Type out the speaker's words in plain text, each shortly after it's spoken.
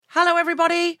Hello,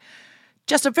 everybody.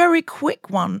 Just a very quick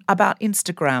one about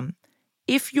Instagram.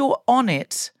 If you're on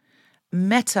it,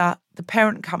 Meta, the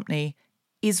parent company,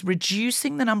 is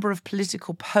reducing the number of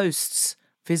political posts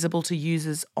visible to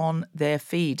users on their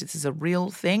feed. This is a real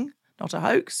thing, not a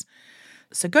hoax.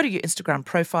 So go to your Instagram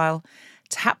profile,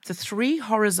 tap the 3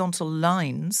 horizontal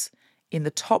lines in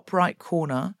the top right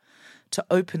corner to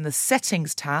open the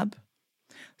Settings tab,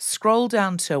 scroll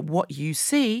down to What You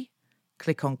See,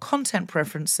 click on Content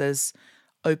Preferences,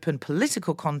 open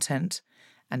Political Content,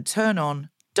 and turn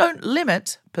on Don't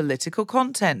Limit Political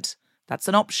Content. That's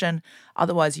an option.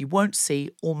 Otherwise, you won't see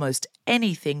almost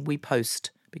anything we post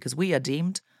because we are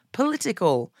deemed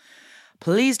political.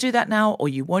 Please do that now, or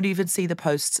you won't even see the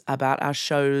posts about our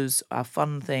shows, our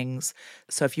fun things.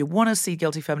 So if you want to see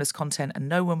Guilty Feminist content and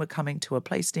know when we're coming to a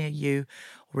place near you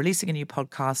or releasing a new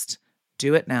podcast,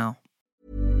 do it now.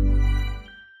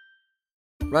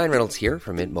 Ryan Reynolds here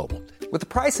from Mint Mobile. With the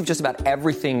price of just about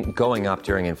everything going up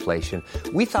during inflation,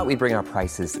 we thought we'd bring our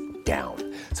prices down.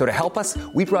 So to help us,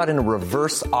 we brought in a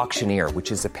reverse auctioneer, which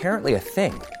is apparently a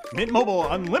thing. Mint Mobile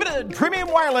Unlimited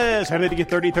Premium Wireless. How to get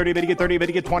 30, 30, bit to get 30, bit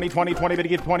to get 20, 20, 20, bit to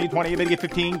get 20, 20, bit to get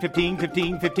 15, 15,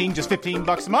 15, 15, just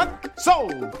 $15 a month?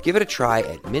 Sold! Give it a try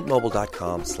at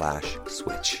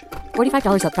mintmobile.com/switch.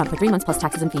 $45 up front for 3 months plus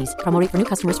taxes and fees. Promo rate for new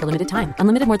customers for limited time.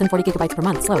 Unlimited more than 40 gigabytes per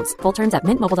month. Slows full terms at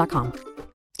mintmobile.com.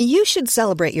 You should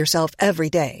celebrate yourself every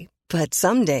day, but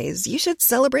some days you should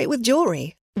celebrate with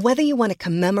jewelry. Whether you want to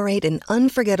commemorate an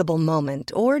unforgettable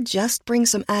moment or just bring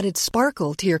some added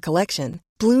sparkle to your collection,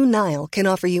 Blue Nile can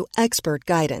offer you expert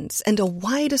guidance and a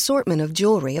wide assortment of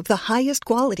jewelry of the highest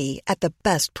quality at the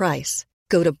best price.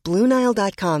 Go to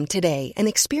BlueNile.com today and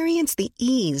experience the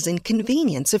ease and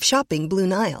convenience of shopping Blue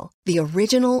Nile, the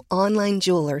original online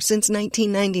jeweler since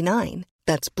 1999.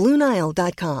 That's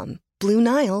BlueNile.com.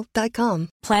 BlueNile.com.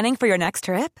 Planning for your next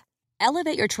trip?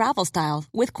 Elevate your travel style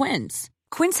with Quince.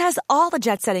 Quince has all the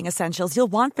jet-setting essentials you'll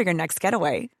want for your next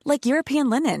getaway, like European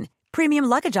linen, premium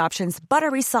luggage options,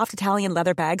 buttery soft Italian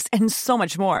leather bags, and so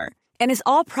much more. And is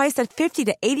all priced at 50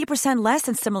 to 80% less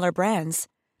than similar brands.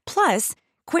 Plus,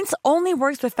 Quince only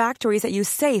works with factories that use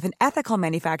safe and ethical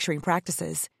manufacturing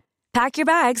practices. Pack your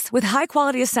bags with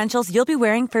high-quality essentials you'll be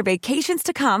wearing for vacations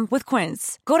to come with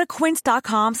Quince. Go to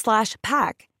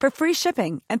quince.com/pack for free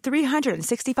shipping and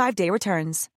 365-day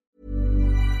returns.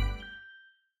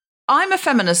 I'm a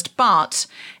feminist, but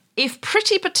if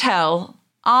Priti Patel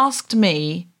asked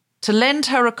me to lend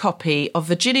her a copy of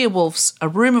Virginia Woolf's A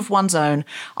Room of One's Own,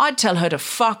 I'd tell her to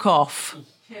fuck off.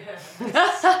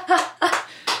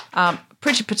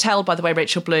 Priti Patel, by the way,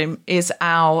 Rachel Bloom, is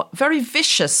our very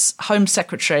vicious Home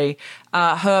Secretary.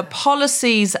 Her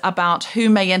policies about who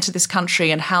may enter this country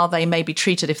and how they may be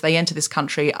treated if they enter this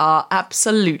country are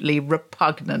absolutely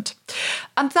repugnant.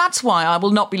 And that's why I will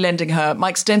not be lending her my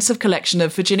extensive collection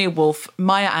of Virginia Woolf,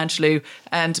 Maya Angelou,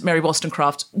 and Mary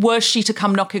Wollstonecraft, were she to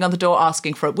come knocking on the door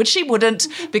asking for it, which she wouldn't,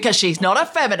 because she's not a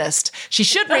feminist. She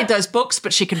should read those books,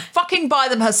 but she can fucking buy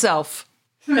them herself.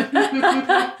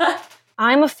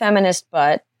 I'm a feminist,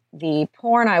 but the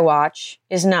porn I watch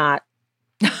is not.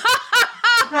 Yeah.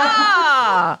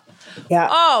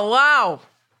 Oh, wow.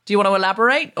 Do you want to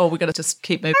elaborate, or are we going to just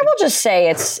keep moving? I will just say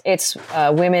it's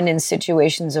women in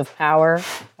situations of power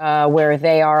where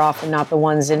they are often not the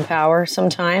ones in power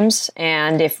sometimes.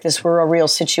 And if this were a real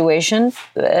situation,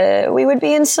 we would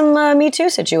be in some Me Too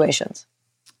situations.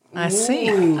 I see.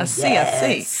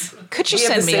 Could you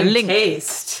send me a link?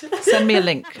 Taste. Send me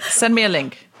a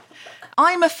link.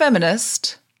 I'm a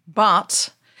feminist,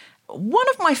 but one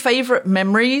of my favourite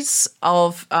memories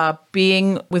of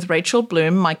being with Rachel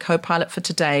Bloom, my co-pilot for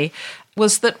today,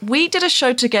 was that we did a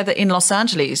show together in Los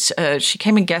Angeles. She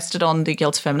came and guested on The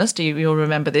Guilty Feminist. You'll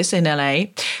remember this, in LA.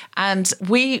 And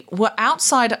we were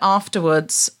outside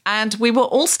afterwards, and we were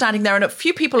all standing there, and a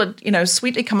few people had,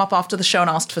 sweetly come up after the show and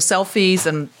asked for selfies.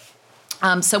 And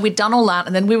so we'd done all that,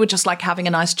 and then we were just like having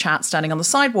a nice chat standing on the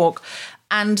sidewalk.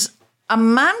 And a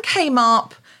man came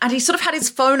up and he sort of had his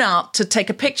phone out to take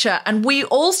a picture, and we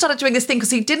all started doing this thing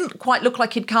because he didn't quite look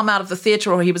like he'd come out of the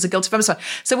theatre or he was a guilty feminist.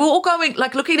 So we were all going,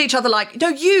 like, looking at each other like,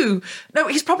 no,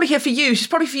 he's probably here for you. She's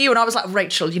probably for you. And I was like,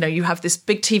 Rachel, you have this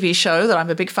big TV show that I'm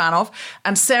a big fan of.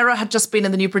 And Sarah had just been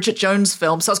in the new Bridget Jones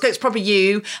film. So I was going, it's probably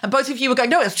you. And both of you were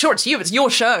going, no, sure, it's you. It's your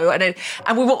show. And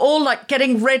we were all like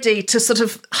getting ready to sort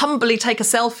of humbly take a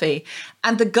selfie.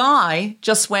 And the guy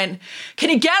just went, can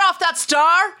you get off that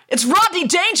star? It's Rodney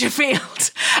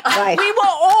Dangerfield. Right. We were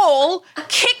all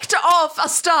kicked off a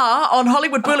star on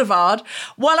Hollywood Boulevard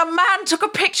while a man took a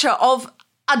picture of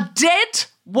a dead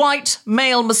white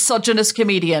male misogynist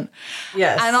comedian.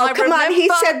 Yes. And come on, he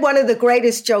said one of the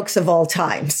greatest jokes of all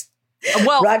times.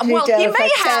 Well, Rodney he Danforth may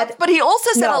have, said- but he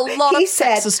also said No, a lot of he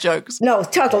said- sexist jokes. No,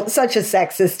 total, such a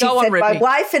sexist. Go He on, said, my Ruby.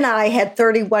 wife and I had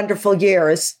 30 wonderful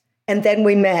years, and then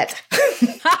we met.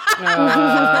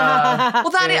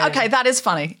 Well, that is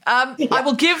funny. I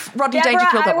will give Rodney Deborah,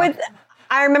 Dangerfield that one.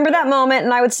 I remember that moment,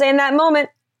 and I would say in that moment,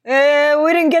 we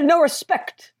didn't get no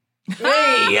respect.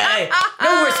 Hey,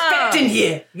 no respect in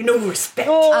here. You know respect.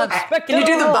 Can you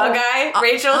do the bug eye,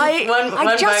 Rachel?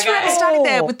 I just remember standing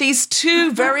there with these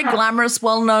two very glamorous,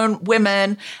 well-known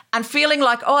women and feeling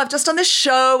like, I've just done this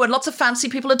show and lots of fancy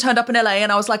people had turned up in LA.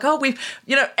 And I was like,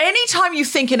 anytime you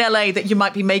think in LA that you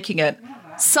might be making it,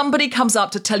 somebody comes up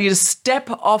to tell you to step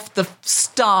off the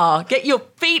star, get your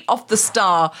feet off the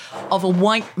star of a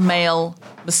white male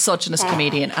misogynist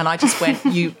comedian. And I just went,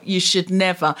 you should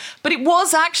never. But it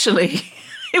was actually,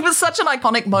 it was such an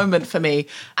iconic moment for me.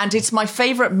 And it's my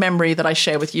favorite memory that I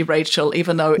share with you, Rachel,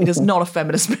 even though it is not a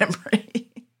feminist memory.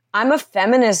 I'm a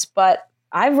feminist, but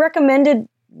I've recommended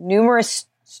numerous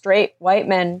straight white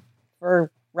men for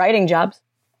writing jobs.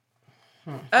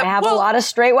 I have a lot of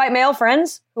straight white male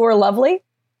friends who are lovely,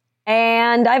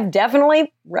 and I've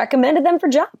definitely recommended them for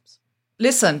jobs.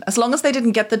 Listen, as long as they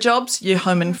didn't get the jobs, you're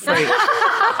home and free.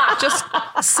 Just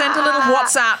send a little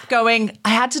WhatsApp going, I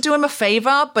had to do him a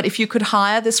favor, but if you could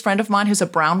hire this friend of mine who's a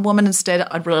brown woman instead,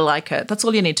 I'd really like it. That's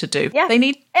all you need to do. Yeah. They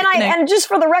need, and just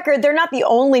for the record, they're not the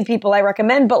only people I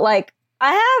recommend, but like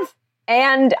I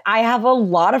have a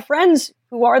lot of friends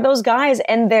who are those guys,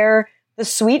 and they're the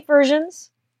sweet versions,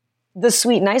 the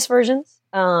sweet, nice versions.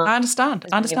 I understand.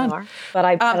 But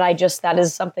I just, that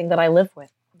is something that I live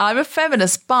with. I'm a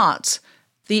feminist, but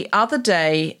the other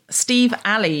day, Steve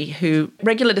Ali, who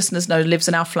regular listeners know lives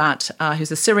in our flat,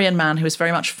 who's a Syrian man who is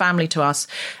very much family to us,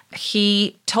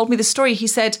 he told me this story. He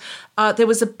said there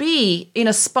was a bee in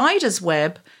a spider's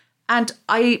web and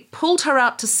I pulled her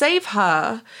out to save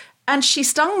her and she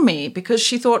stung me because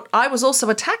she thought I was also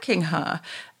attacking her.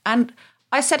 And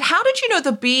I said, how did you know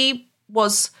the bee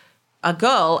was a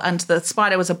girl and the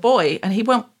spider was a boy? And he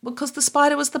went, because the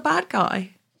spider was the bad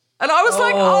guy. And I was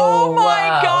like, oh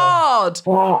my God.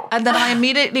 Wow. And then I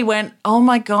immediately went, oh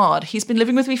my God, he's been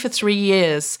living with me for 3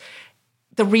 years.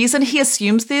 The reason he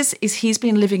assumes this is he's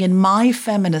been living in my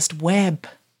feminist web.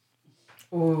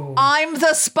 Ooh. I'm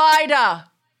the spider.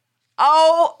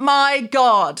 Oh my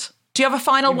God. Do you have a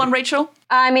final one, Rachel?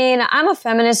 I mean, I'm a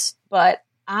feminist, but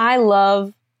I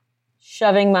love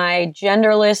shoving my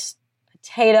genderless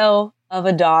potato of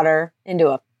a daughter into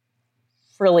a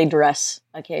frilly dress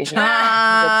occasionally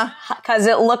because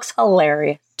it looks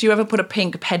hilarious. Do you ever put a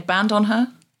pink headband on her?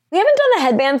 We haven't done the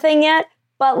headband thing yet,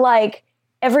 but like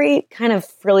every kind of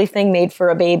frilly thing made for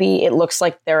a baby, it looks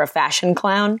like they're a fashion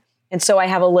clown. And so I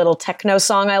have a little techno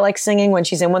song I like singing when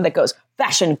she's in one that goes,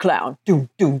 fashion clown, do,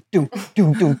 do, do,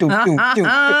 do, do, do, do, do,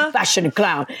 fashion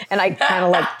clown. And I kind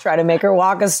of like try to make her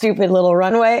walk a stupid little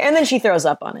runway, and then she throws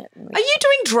up on it. Are you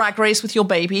doing Drag Race with your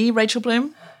baby, Rachel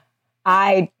Bloom?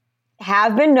 I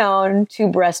have been known to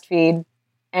breastfeed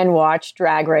and watch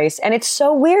Drag Race, and it's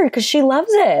so weird because she loves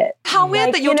it. How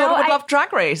weird that your daughter would love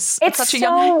Drag Race. It's such a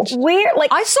so weird.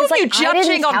 Like I saw you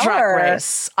judging on Drag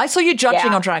Race. I saw you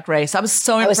judging Yeah. on Drag Race. I was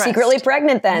so I was impressed. secretly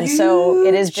pregnant then, so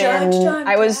it has been.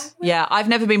 I was. Yeah, I've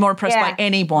never been more impressed by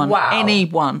anyone. Wow.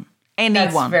 Anyone.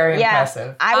 That's very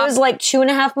impressive. I was like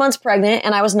 2.5 months pregnant,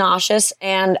 and I was nauseous,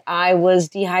 and I was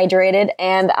dehydrated,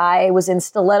 and I was in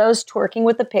stilettos twerking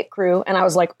with the pit crew, and I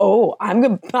was like, "Oh,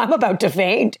 I'm about to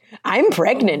faint. I'm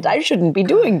pregnant. I shouldn't be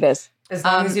doing this." As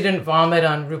long as you didn't vomit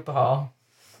on RuPaul.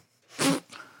 Then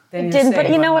you're Didn't, but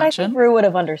safe. you know what? I think Rue would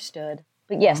have understood.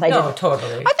 But yes, I did. No,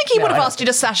 totally. I think he would have I asked you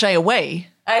to sashay away.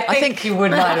 I think he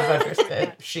would not have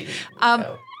understood.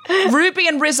 Ruby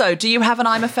and Rizzo, do you have an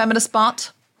I'm a feminist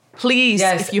but? Please,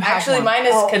 Yes, if you have actually, one. mine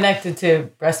is connected to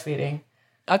breastfeeding.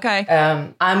 Okay.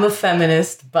 I'm a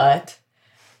feminist, but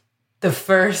the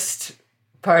first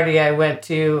party I went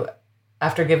to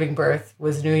after giving birth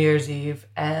was New Year's Eve,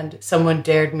 and someone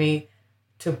dared me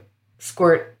to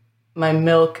squirt my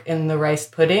milk in the rice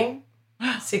pudding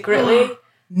secretly.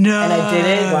 No. And I did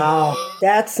it. Wow,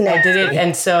 that's nasty. I did it,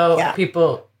 and so Yeah.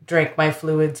 people drank my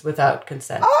fluids without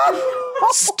consent.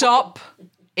 Stop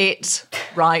it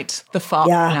right the fuck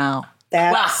Yeah. now.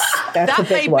 That's a That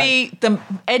may big one. be the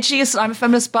edgiest I'm a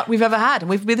feminist but we've ever had.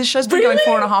 And this show's been going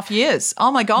 4.5 years.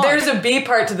 Oh my God. There's a B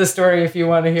part to the story if you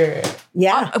want to hear it.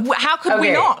 Yeah. How could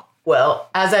we not? Well,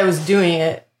 as I was doing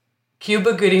it,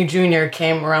 Cuba Gooding Jr.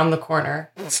 came around the corner.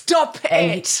 Stop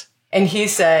it. And he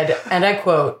said, and I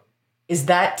quote, "Is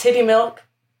that titty milk?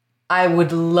 I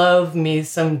would love me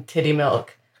some titty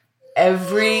milk.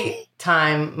 Every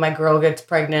time my girl gets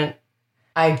pregnant,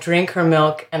 I drink her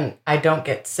milk and I don't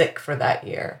get sick for that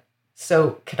year.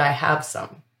 So could I have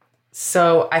some?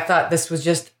 So I thought this was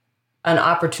just an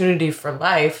opportunity for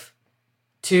life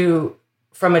to,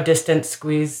 from a distance,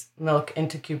 squeeze milk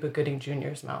into Cuba Gooding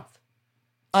Jr.'s mouth.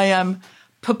 I am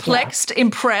perplexed,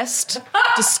 impressed,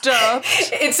 disturbed.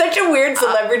 It's such a weird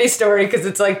celebrity story because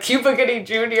it's like Cuba Gooding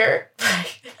Jr.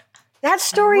 That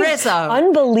story is Rizzo.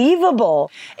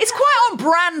 unbelievable. It's quite on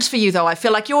brand for you, though. I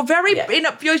feel like you're very, Yeah.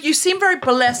 you seem very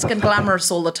burlesque and glamorous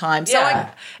all the time. So,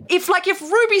 Yeah. if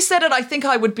Ruby said it, I think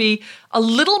I would be a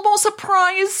little more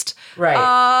surprised.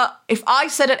 Right. If I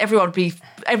said it, everyone would be.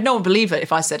 No one would believe it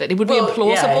if I said it. It would be Well,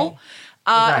 implausible.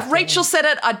 yeah. If Exactly. Rachel said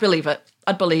it, I'd believe it.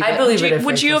 I'd believe I'd it. believe it if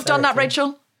Would you Rachel have done said that, it, too.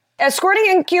 Rachel? Squirting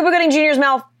in Cuba Gooding Jr.'s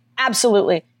mouth,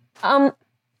 absolutely.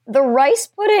 The rice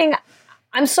pudding,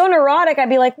 I'm so neurotic. I'd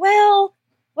be like, well,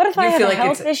 what if I have feel a like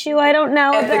health it's issue I don't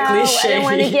know ethically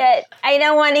about? I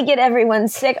don't want to get everyone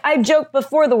sick. I joked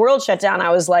before the world shut down. I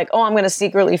was like, oh, I'm going to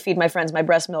secretly feed my friends my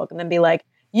breast milk and then be like,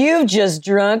 you've just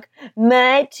drunk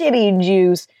my titty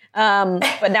juice.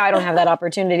 But now I don't have that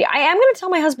opportunity. I am going to tell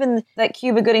my husband that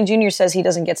Cuba Gooding Jr. says he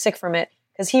doesn't get sick from it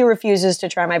because he refuses to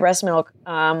try my breast milk.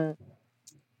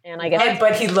 And I guess,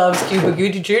 But he loves Cuba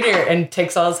Gooding Jr. and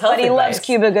takes all his health but he advice. loves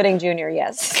Cuba Gooding Jr.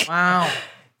 Yes. Wow.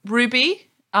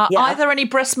 Ruby, Yeah. are there any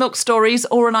breast milk stories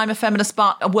or an I'm a feminist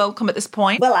but welcome at this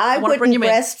point? Well, I wanna bring wouldn't you in.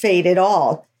 breastfeed at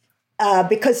all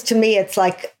because to me it's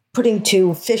like putting two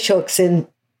fishhooks in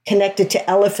connected to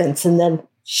elephants and then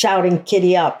shouting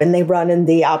kitty up and they run in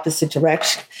the opposite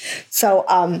direction. So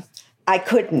I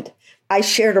couldn't. I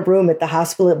shared a room at the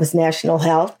hospital, it was National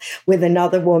Health, with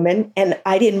another woman, and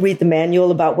I didn't read the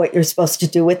manual about what you're supposed to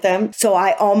do with them. So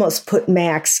I almost put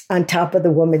Max on top of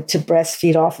the woman to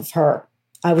breastfeed off of her.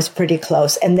 I was pretty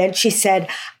close. And then she said,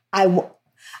 I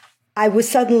was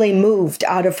suddenly moved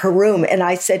out of her room. And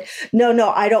I said,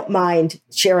 no, I don't mind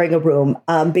sharing a room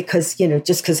because,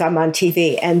 just because I'm on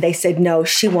TV. And they said, no,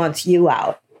 she wants you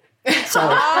out. So,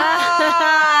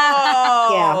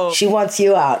 yeah, she wants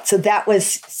you out. So that was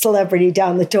celebrity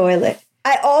down the toilet.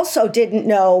 I also didn't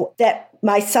know that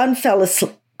my son fell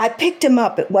asleep. I picked him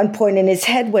up at one point and his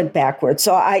head went backwards.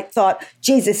 So I thought,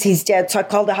 Jesus, he's dead. So I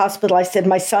called the hospital. I said,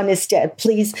 my son is dead.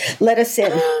 Please let us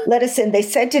in. Let us in. They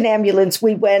sent an ambulance.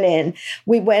 We went in.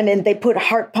 They put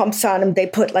heart pumps on him. They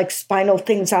put like spinal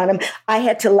things on him. I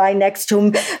had to lie next to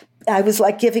him. I was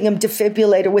like giving him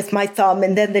defibrillator with my thumb.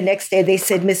 And then the next day they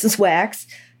said, Mrs. Wax,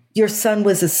 your son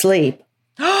was asleep.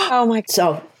 Oh my God.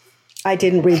 So I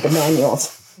didn't read the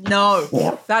manuals. No,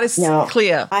 Yeah. that is No,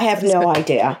 clear. I have no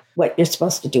idea what you're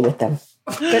supposed to do with them.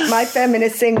 But my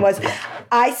feminist thing was,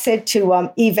 I said to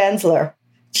Eve Ensler,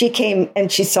 she came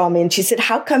and she saw me and she said,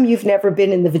 how come you've never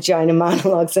been in the vagina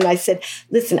monologues? And I said,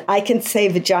 listen, I can say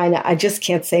vagina, I just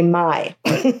can't say my.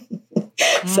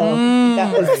 So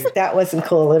that wasn't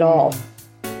cool at all.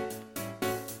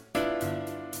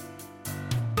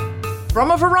 From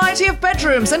a variety of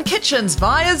bedrooms and kitchens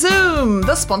via Zoom,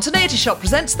 The Spontaneity Shop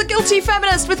presents The Guilty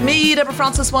Feminist with me, Deborah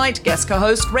Francis White, guest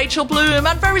co-host Rachel Bloom,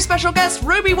 and very special guest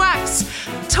Ruby Wax,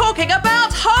 talking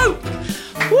about hope.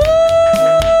 Woo!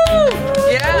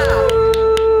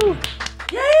 Yeah.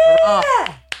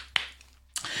 Yeah.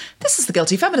 This is The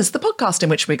Guilty Feminist, the podcast in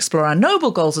which we explore our noble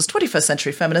goals as 21st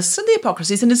century feminists and the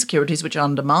hypocrisies and insecurities which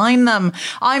undermine them.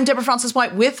 I'm Deborah Francis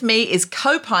White. With me is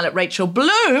co-pilot Rachel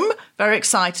Bloom, very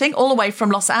exciting, all the way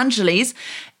from Los Angeles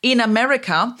in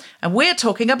America, and we're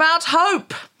talking about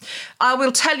hope. I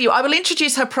will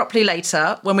introduce her properly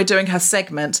later when we're doing her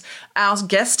segment. Our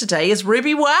guest today is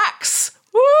Ruby Wax.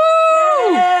 Woo!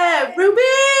 Yeah, Ruby!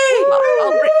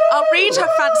 I'll read her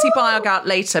fancy bio out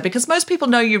later because most people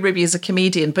know you, Ruby, as a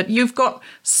comedian, but you've got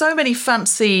so many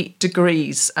fancy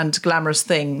degrees and glamorous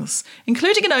things,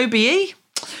 including an OBE.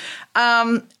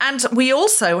 And we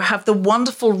also have the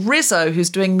wonderful Rizzo, who's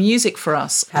doing music for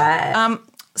us. Hi.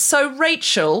 So,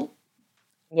 Rachel,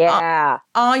 Yeah.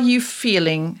 are you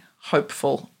feeling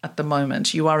hopeful at the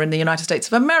moment? You are in the United States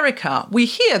of America. We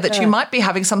hear that you might be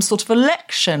having some sort of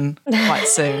election quite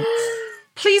soon.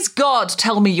 Please, God,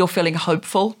 tell me you're feeling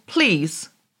hopeful. Please.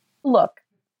 Look,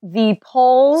 the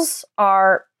polls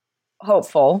are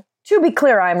hopeful. To be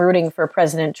clear, I'm rooting for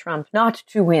President Trump not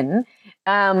to win.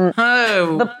 Oh.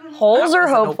 The polls that are was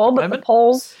an hopeful, awkward but the moment.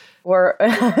 polls were...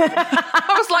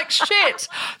 I was like, shit,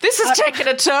 this is taking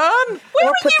a turn. Where Or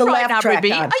are put you the right laugh now, track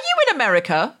Ruby? on. Are you in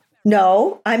America?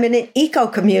 No, I'm in an eco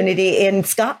community in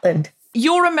Scotland.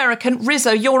 You're American.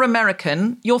 Rizzo, you're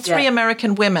American. You're three Yeah.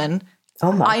 American women.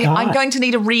 Oh my God. I'm going to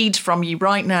need a read from you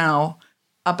right now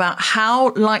about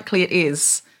how likely it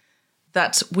is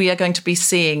that we are going to be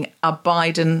seeing a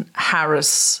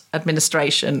Biden-Harris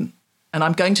administration And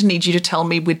I'm going to need you to tell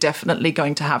me we're definitely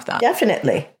going to have that.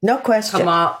 Definitely. No question.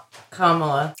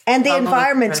 Kamala. And the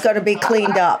environment's going to be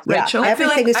cleaned up. Rachel?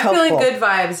 Everything is hopeful. I'm feeling good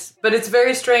vibes, but it's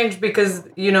very strange because,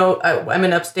 I'm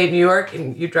in upstate New York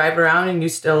and you drive around and you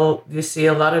see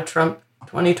a lot of Trump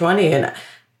 2020 and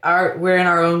we're in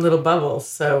our own little bubbles.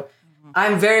 So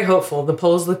I'm very hopeful. The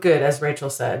polls look good, as Rachel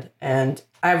said. And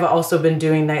I've also been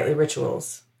doing nightly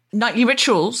rituals. Nightly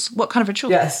rituals? What kind of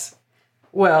rituals? Yes.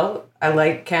 Well, I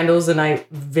light candles and I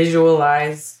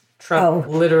visualize Trump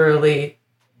literally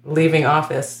leaving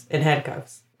office in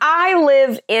handcuffs. I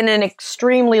live in an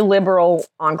extremely liberal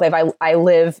enclave. I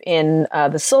live in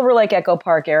the Silver Lake Echo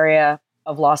Park area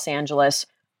of Los Angeles.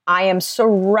 I am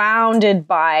surrounded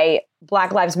by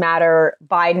Black Lives Matter,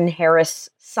 Biden, Harris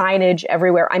signage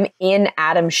everywhere. I'm in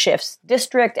Adam Schiff's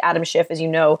district. Adam Schiff, as you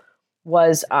know,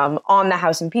 was on the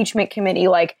House Impeachment Committee.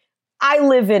 Like, I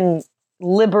live in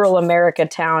liberal America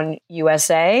town,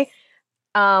 USA.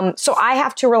 So I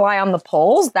have to rely on the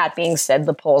polls. That being said,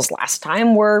 the polls last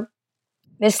time were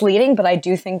misleading, but I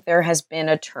do think there has been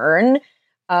a turn.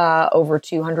 Over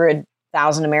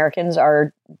 200,000 Americans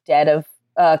are dead of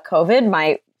COVID.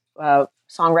 My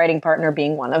songwriting partner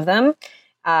being one of them,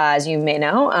 as you may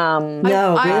know.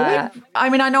 No, really? I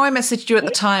mean, I know I messaged you at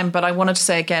the time, but I wanted to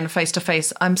say again, face to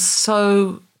face, I'm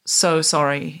so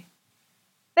sorry.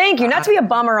 Thank you. Not to be a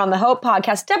bummer on the Hope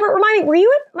podcast. Deborah, remind me, were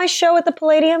you at my show at the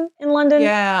Palladium in London?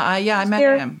 Yeah, I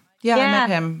met him. I met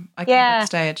him. I came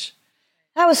backstage.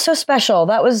 That was so special.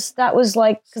 That was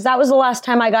like, because that was the last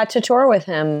time I got to tour with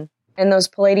him. And those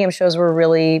Palladium shows were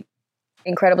really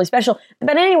incredibly special.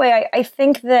 But anyway, I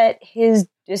think that his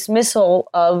dismissal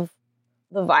of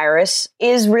the virus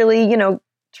is really,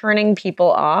 turning people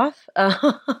off,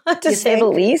 to say the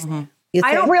least. Mm-hmm.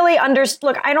 I don't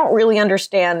really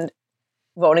understand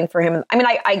voting for him. I mean,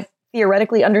 I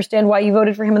theoretically understand why you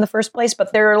voted for him in the first place,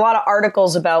 but there are a lot of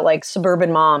articles about like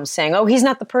suburban moms saying, "Oh, he's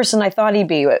not the person I thought he'd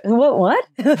be." What?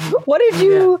 What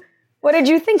did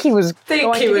you think he was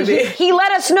going to be? He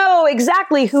let us know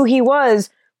exactly who he was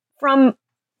from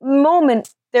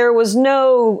moment. There was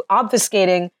no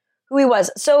obfuscating who he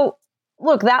was. So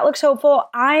look, that looks hopeful.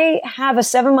 I have a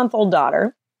 7-month-old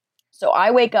daughter, so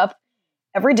I wake up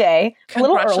every day, a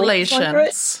little early.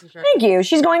 Congratulations. Thank you.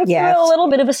 She's going through a little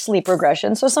bit of a sleep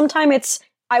regression. So sometimes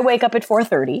I wake up at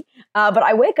 4:30, but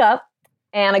I wake up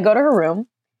and I go to her room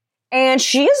and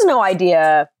she has no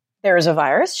idea there is a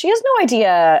virus. She has no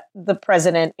idea the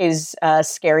president is a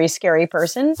scary, scary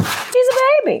person. She's a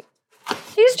baby.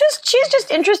 She's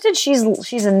just interested.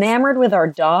 She's enamored with our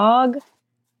dog.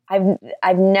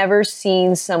 I've never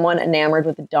seen someone enamored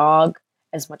with a dog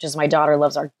as much as my daughter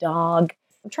loves our dog.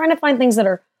 I'm trying to find things that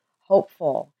are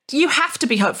hopeful. You have to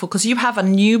be hopeful because you have a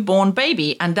newborn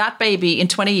baby, and that baby in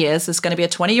 20 years is going to be a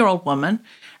 20-year-old woman.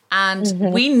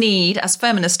 And we need, as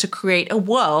feminists, to create a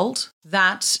world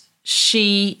that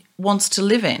she wants to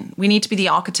live in. We need to be the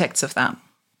architects of that.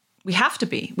 We have to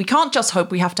be. We can't just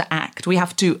hope. We have to act. We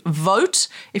have to vote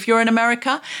if you're in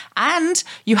America, and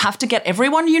you have to get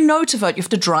everyone you know to vote. You have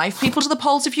to drive people to the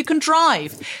polls if you can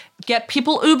drive. Get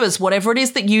people Ubers, whatever it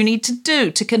is that you need to do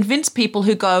to convince people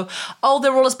who go, oh,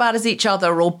 they're all as bad as each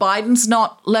other, or Biden's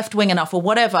not left-wing enough, or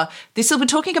whatever. We're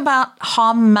talking about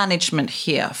harm management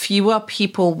here. Fewer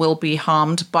people will be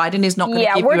harmed. Biden is not going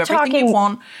to give you everything you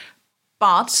want.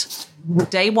 But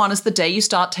day one is the day you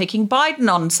start taking Biden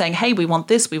on and saying, hey, we want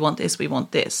this, we want this, we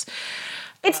want this.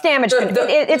 It's damage control.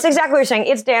 It's exactly what you're saying.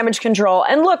 It's damage control.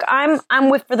 And look, I'm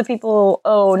with for the people,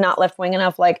 not left wing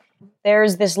enough. Like,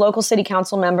 there's this local city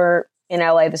council member in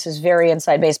LA. This is very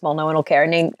inside baseball. No one will care.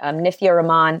 Named Nithya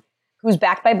Raman, who's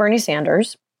backed by Bernie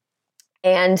Sanders.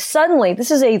 And suddenly, this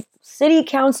is a city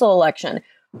council election.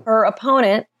 Her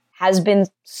opponent has been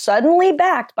suddenly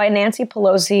backed by Nancy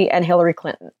Pelosi and Hillary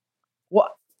Clinton. Well,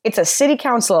 it's a city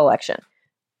council election,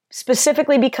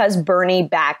 specifically because Bernie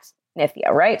backed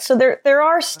Nithya, right? So there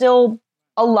are still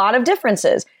a lot of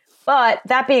differences. But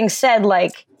that being said,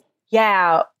 like,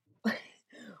 yeah,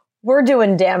 we're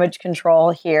doing damage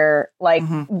control here. Like,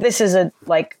 this is a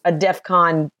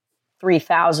DEFCON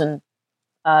 3000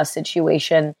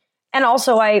 situation. And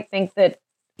also, I think that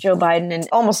Joe Biden and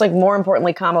almost like more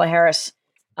importantly, Kamala Harris,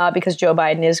 because Joe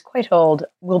Biden is quite old,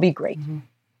 will be great.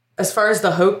 As far as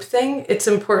the hope thing, it's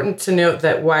important to note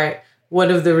that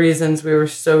one of the reasons we were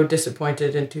so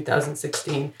disappointed in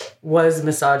 2016 was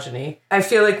misogyny. I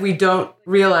feel like we don't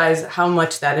realize how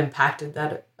much that impacted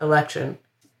that election.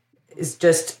 Is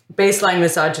just baseline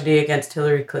misogyny against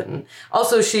Hillary Clinton.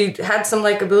 Also, she had some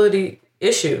likability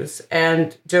issues,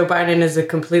 and Joe Biden is a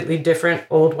completely different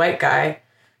old white guy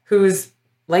who's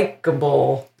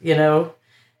likable,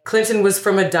 Clinton was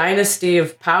from a dynasty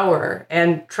of power,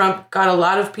 and Trump got a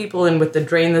lot of people in with the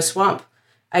drain the swamp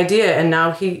idea, and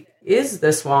now he is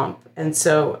the swamp. And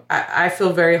so I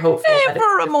feel very hopeful.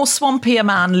 Never a more swampier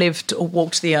man lived or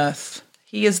walked the earth.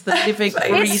 He is the living,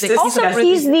 breathing. Also,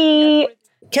 he's the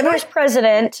first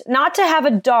president not to have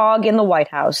a dog in the White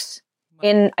House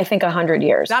in, I think, 100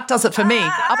 years. That does it for me.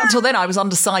 Up until then, I was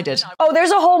undecided. Oh, there's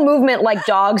a whole movement like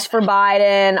dogs for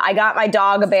Biden. I got my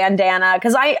dog a bandana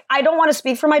because I don't want to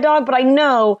speak for my dog, but I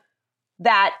know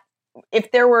that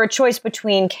if there were a choice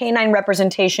between canine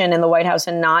representation in the White House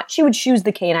and not, she would choose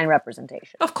the canine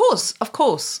representation. Of course, of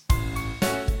course.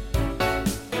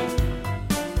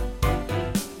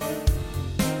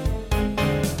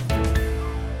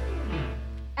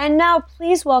 And now,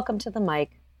 please welcome to the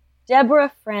mic,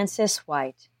 Deborah Francis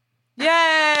White. Yay!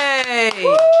 As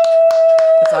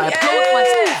I applaud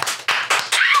myself.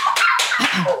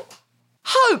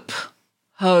 Hope,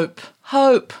 hope,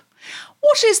 hope.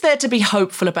 What is there to be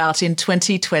hopeful about in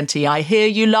 2020? I hear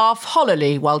you laugh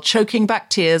hollowly while choking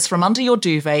back tears from under your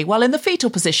duvet while in the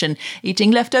fetal position, eating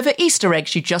leftover Easter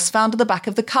eggs you just found at the back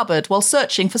of the cupboard while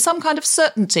searching for some kind of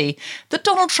certainty that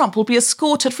Donald Trump will be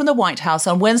escorted from the White House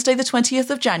on Wednesday the 20th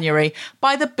of January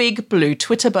by the big blue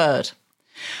Twitter bird.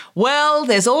 Well,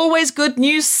 there's always good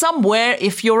news somewhere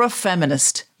if you're a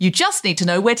feminist. You just need to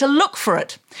know where to look for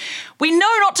it. We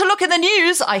know not to look in the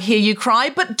news, I hear you cry,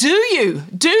 but do you?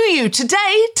 Do you?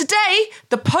 Today,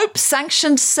 the Pope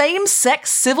sanctioned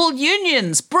same-sex civil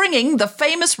unions, bringing the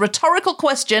famous rhetorical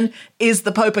question, is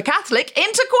the Pope a Catholic,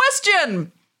 into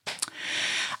question.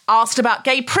 Asked about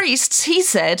gay priests, he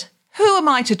said, who am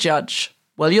I to judge?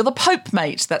 Well, you're the Pope,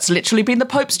 mate. That's literally been the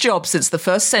Pope's job since the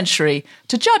 1st century,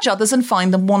 to judge others and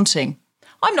find them wanting.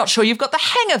 I'm not sure you've got the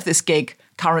hang of this gig,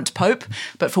 current Pope,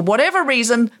 but for whatever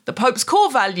reason, the Pope's core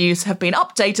values have been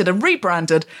updated and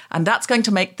rebranded, and that's going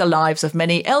to make the lives of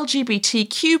many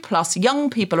LGBTQ+ young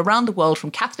people around the world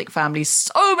from Catholic families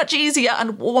so much easier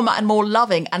and warmer and more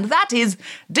loving. And that is,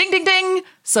 ding, ding, ding,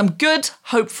 some good,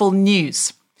 hopeful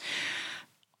news.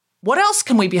 What else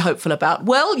can we be hopeful about?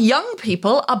 Well, young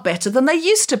people are better than they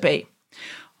used to be.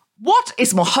 What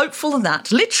is more hopeful than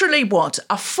that? Literally what?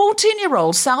 A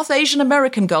 14-year-old South Asian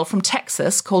American girl from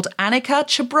Texas called Annika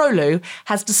Chebrolu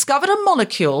has discovered a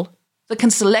molecule that can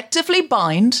selectively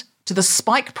bind to the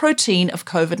spike protein of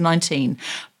COVID-19.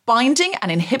 Binding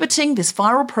and inhibiting this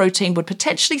viral protein would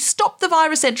potentially stop the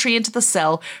virus entry into the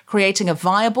cell, creating a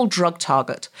viable drug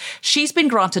target. She's been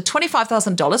granted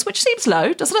 $25,000, which seems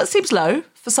low, doesn't it? Seems low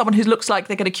for someone who looks like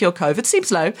they're going to cure COVID.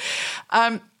 Seems low.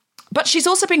 But she's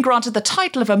also been granted the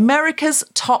title of America's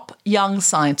top young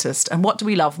scientist. And what do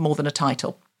we love more than a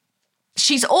title?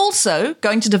 She's also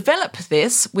going to develop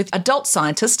this with adult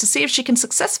scientists to see if she can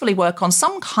successfully work on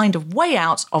some kind of way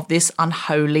out of this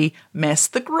unholy mess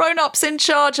the grown-ups in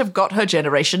charge have got her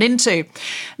generation into.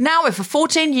 Now, if a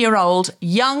 14-year-old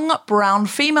young brown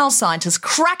female scientist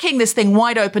cracking this thing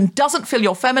wide open doesn't fill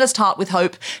your feminist heart with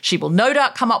hope, she will no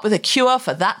doubt come up with a cure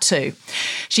for that too.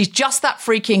 She's just that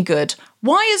freaking good.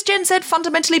 Why is Gen Z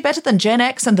fundamentally better than Gen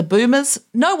X and the boomers?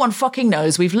 No one fucking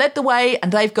knows. We've led the way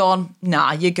and they've gone,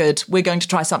 nah, you're good. We're going to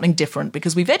try something different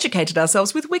because we've educated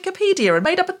ourselves with Wikipedia and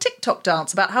made up a TikTok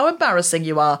dance about how embarrassing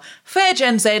you are. Fair,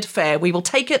 Gen Z, fair. We will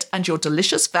take it and your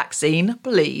delicious vaccine,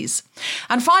 please.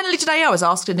 And finally today I was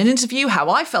asked in an interview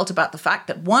how I felt about the fact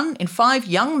that 1 in 5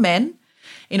 young men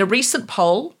in a recent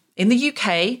poll in the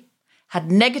UK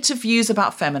had negative views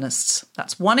about feminists.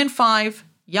 That's 1 in 5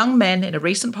 young men in a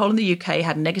recent poll in the UK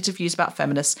had negative views about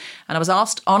feminists. And I was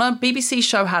asked on a BBC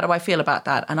show, how do I feel about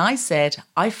that? And I said,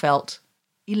 I felt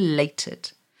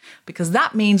elated. Because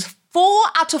that means 4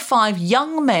 out of 5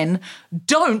 young men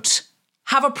don't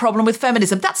have a problem with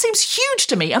feminism. That seems huge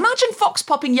to me. Imagine Fox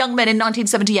popping young men in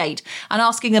 1978 and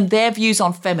asking them their views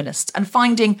on feminists and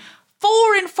finding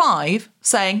 4 in 5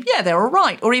 saying, yeah, they're all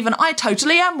right, or even I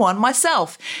totally am one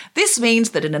myself. This means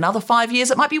that in another 5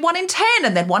 years, it might be 1 in 10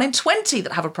 and then 1 in 20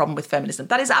 that have a problem with feminism.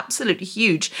 That is absolutely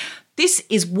huge. This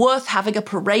is worth having a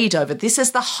parade over. This is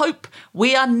the hope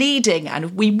we are needing,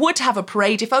 and we would have a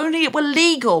parade if only it were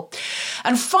legal.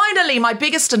 And finally, my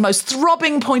biggest and most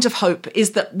throbbing point of hope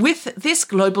is that with this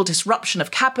global disruption of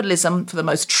capitalism, for the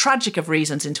most tragic of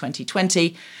reasons in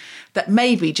 2020, that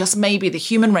maybe, just maybe, the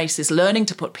human race is learning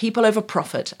to put people over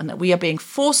profit and that we are being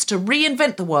forced to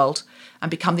reinvent the world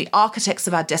and become the architects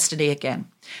of our destiny again.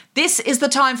 This is the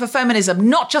time for feminism,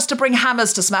 not just to bring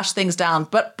hammers to smash things down,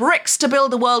 but bricks to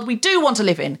build the world we do want to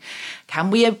live in. Can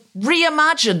we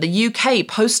reimagine the UK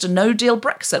post a no-deal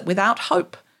Brexit without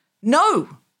hope?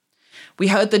 No. We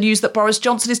heard the news that Boris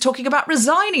Johnson is talking about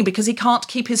resigning because he can't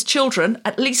keep his children,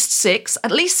 at least six,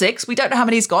 we don't know how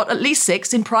many he's got, at least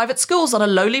 6 in private schools on a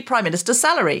lowly Prime Minister's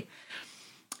salary.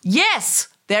 Yes,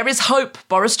 there is hope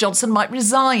Boris Johnson might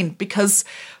resign because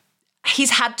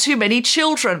he's had too many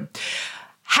children.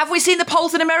 Have we seen the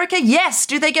polls in America? Yes.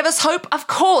 Do they give us hope? Of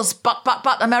course. But,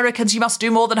 Americans, you must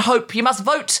do more than hope. You must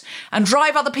vote and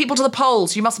drive other people to the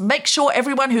polls. You must make sure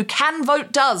everyone who can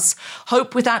vote does.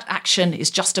 Hope without action is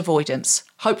just avoidance.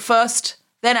 Hope first,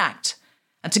 then act.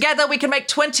 And together we can make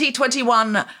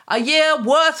 2021 a year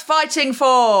worth fighting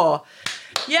for.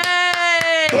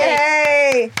 Yay!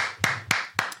 Yay!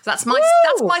 That's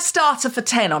my starter for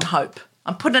 10 on hope.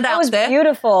 I'm putting it out there. That was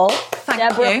beautiful. Thank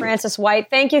Deborah you. Francis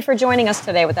White, thank you for joining us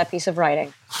today with that piece of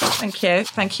writing. Thank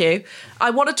you.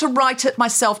 I wanted to write it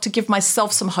myself to give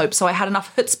myself some hope, so I had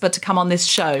enough chutzpah to come on this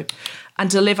show and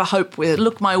deliver hope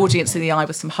look my audience in the eye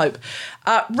with some hope.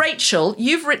 Rachel,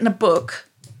 you've written a book,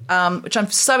 which I'm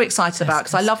so excited about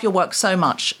because I love your work so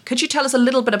much. Could you tell us a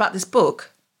little bit about this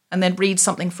book and then read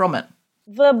something from it?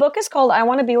 The book is called I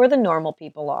Want to Be Where the Normal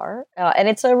People Are. And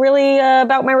it's really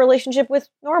about my relationship with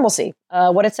normalcy,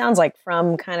 what it sounds like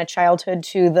from kind of childhood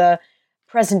to the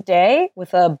present day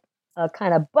with a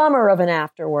kind of bummer of an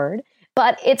afterword.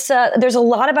 But it's there's a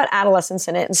lot about adolescence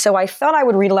in it. And so I thought I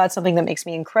would read aloud something that makes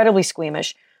me incredibly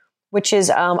squeamish, which is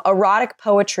erotic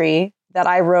poetry that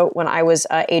I wrote when I was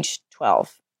age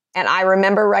 12. And I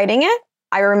remember writing it.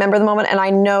 I remember the moment. And I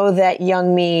know that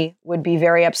young me would be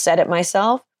very upset at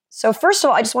myself. So first of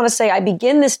all, I just want to say I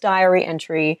begin this diary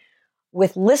entry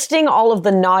with listing all of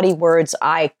the naughty words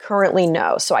I currently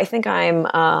know. So I think I'm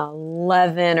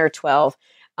 11 or 12.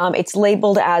 It's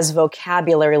labeled as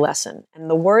vocabulary lesson. And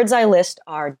the words I list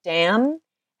are damn,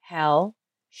 hell,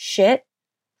 shit,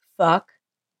 fuck,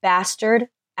 bastard,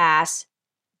 ass,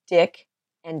 dick,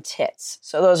 and tits.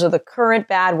 So those are the current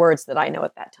bad words that I know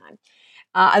at that time.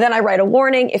 And then I write a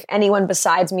warning. If anyone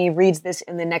besides me reads this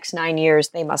in the next 9 years,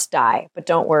 they must die. But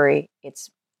don't worry,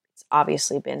 it's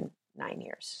obviously been 9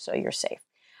 years, so you're safe.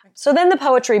 So then the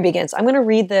poetry begins. I'm going to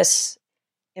read this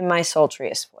in my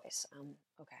sultriest voice.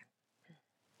 Okay.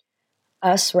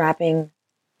 Us wrapping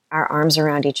our arms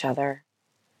around each other,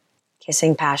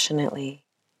 kissing passionately.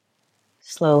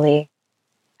 Slowly,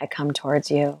 I come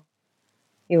towards you.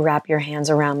 You wrap your hands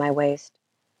around my waist.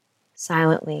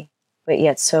 Silently, but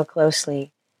yet so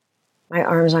closely, my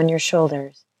arms on your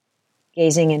shoulders,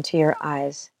 gazing into your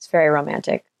eyes. It's very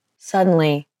romantic.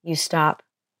 Suddenly, you stop,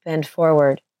 bend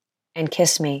forward, and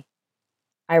kiss me.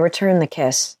 I return the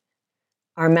kiss.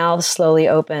 Our mouths slowly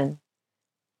open.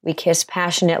 We kiss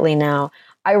passionately now.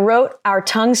 I wrote our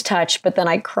tongues touch, but then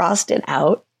I crossed it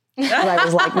out. I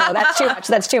was like, no,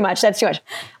 that's too much.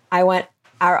 I went,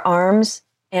 our arms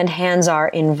and hands are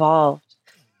involved.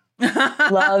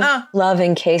 Love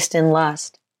encased in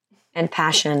lust and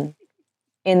passion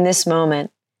in this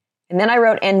moment. And then I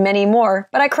wrote, and many more,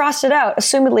 but I crossed it out,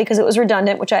 assumedly because it was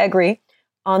redundant, which I agree.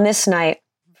 On this night,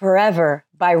 forever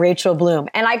by Rachel Bloom.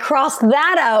 And I crossed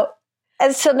that out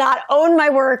as to not own my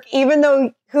work, even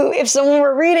though if someone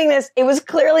were reading this, it was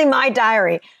clearly my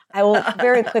diary. I will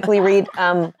very quickly read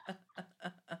the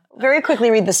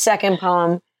second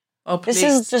poem. Oh, please.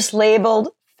 This is just labeled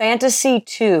Fantasy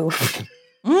 2.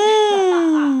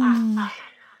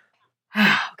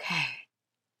 Okay.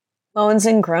 Moans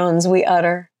and groans we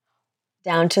utter.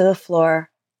 Down to the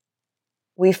floor.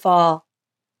 We fall.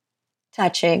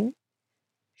 Touching.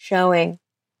 Showing.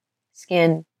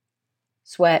 Skin.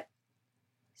 Sweat.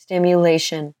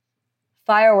 Stimulation.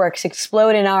 Fireworks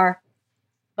explode in our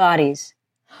bodies.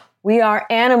 We are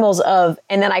animals of,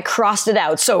 and then I crossed it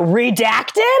out. So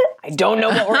redacted? I don't know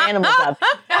what we're animals of.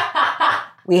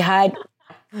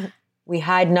 We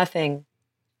hide nothing.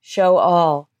 Show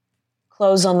all.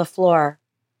 Clothes on the floor.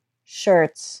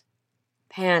 Shirts.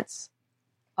 Pants.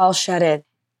 All shedded.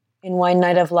 In one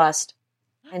night of lust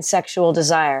and sexual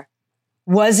desire.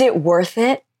 Was it worth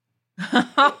it?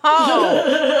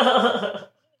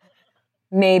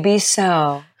 Maybe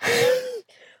so.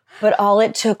 But all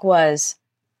it took was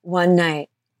one night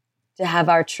to have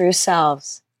our true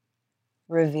selves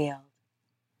revealed.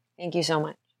 Thank you so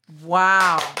much.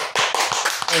 Wow.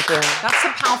 Thank you. That's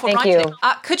some powerful Thank writing. you.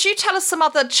 Could you tell us some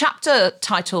other chapter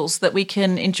titles that we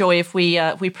can enjoy if we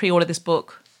pre-order this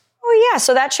book? Oh, yeah.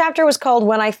 So that chapter was called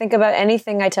When I Think About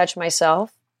Anything, I Touch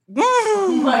Myself.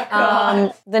 Oh, my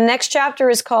God. The next chapter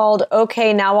is called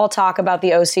Okay, Now I'll Talk About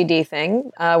the OCD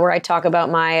Thing, where I talk about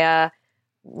my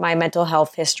mental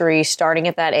health history starting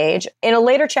at that age. In a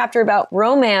later chapter about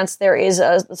romance, there is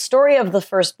a story of the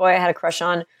first boy I had a crush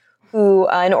on who,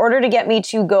 in order to get me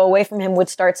to go away from him, would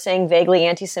start saying vaguely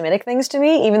anti-Semitic things to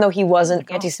me, even though he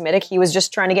wasn't anti-Semitic. He was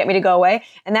just trying to get me to go away.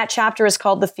 And that chapter is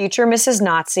called The Future Mrs.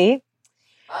 Nazi.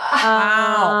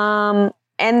 Wow.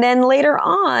 And then later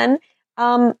on,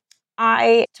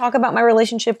 I talk about my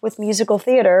relationship with musical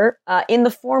theater in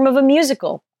the form of a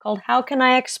musical called How Can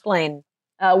I Explain?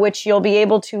 Which you'll be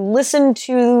able to listen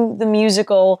to the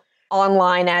musical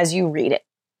online as you read it.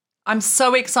 I'm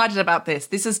so excited about this.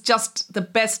 This is just the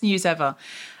best news ever.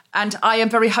 And I am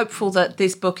very hopeful that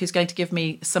this book is going to give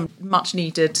me some much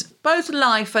needed, both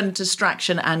life and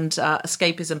distraction and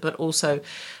escapism, but also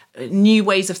new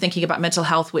ways of thinking about mental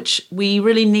health, which we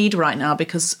really need right now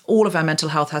because all of our mental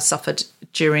health has suffered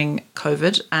during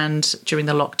COVID and during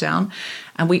the lockdown.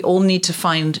 And we all need to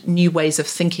find new ways of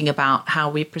thinking about how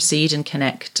we proceed and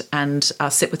connect and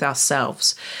sit with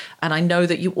ourselves. And I know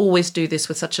that you always do this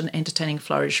with such an entertaining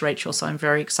flourish, Rachel, so I'm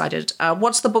very excited.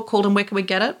 What's the book called and where can we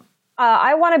get it?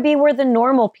 I want to be where the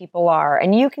normal people are,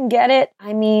 and you can get it,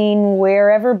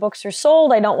 wherever books are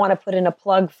sold. I don't want to put in a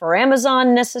plug for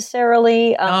Amazon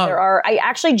necessarily. I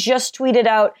actually just tweeted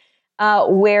out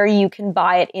where you can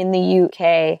buy it in the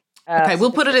UK. Okay,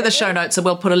 we'll put it in the show notes and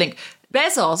we'll put a link.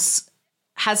 Bezos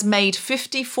has made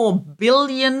 $54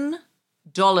 billion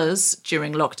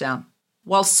during lockdown,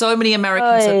 while so many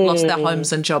Americans have lost their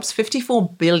homes and jobs.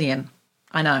 $54 billion.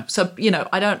 I know. So,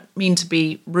 I don't mean to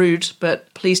be rude,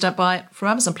 but please don't buy it from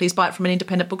Amazon. Please buy it from an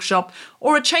independent bookshop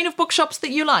or a chain of bookshops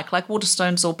that you like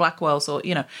Waterstones or Blackwell's or,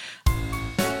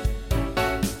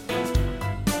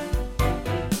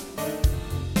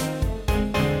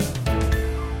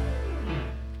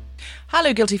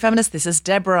 Hello, Guilty Feminists. This is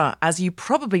Deborah. As you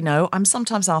probably know, I'm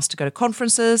sometimes asked to go to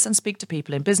conferences and speak to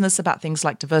people in business about things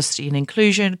like diversity and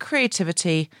inclusion,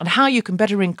 creativity, and how you can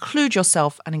better include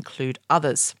yourself and include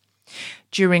others.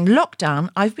 During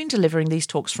lockdown, I've been delivering these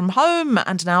talks from home,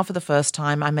 and now for the first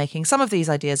time, I'm making some of these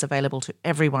ideas available to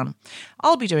everyone.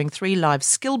 I'll be doing 3 live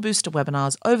Skill Booster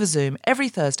webinars over Zoom every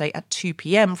Thursday at 2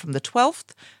 p.m. from the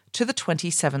 12th to the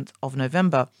 27th of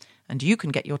November. And you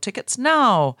can get your tickets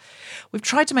now. We've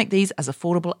tried to make these as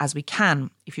affordable as we can.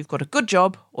 If you've got a good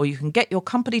job, or you can get your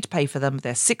company to pay for them,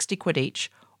 they're 60 quid each,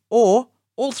 or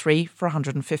all 3 for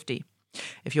 150.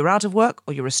 If you're out of work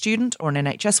or you're a student or an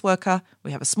NHS worker,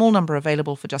 we have a small number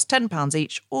available for just £10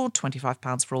 each or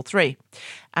 £25 for all 3.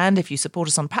 And if you support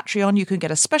us on Patreon, you can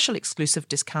get a special exclusive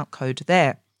discount code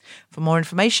there. For more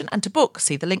information and to book,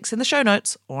 see the links in the show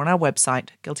notes or on our website,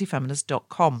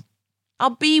 guiltyfeminist.com.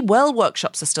 Our Be Well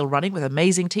workshops are still running with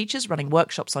amazing teachers running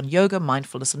workshops on yoga,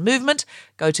 mindfulness and movement.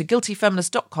 Go to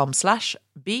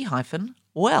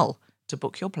guiltyfeminist.com/be-well to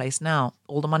book your place now.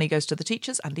 All the money goes to the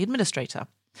teachers and the administrator.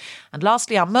 And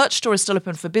lastly, our merch store is still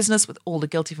open for business with all the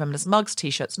Guilty Feminist mugs,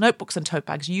 t-shirts, notebooks and tote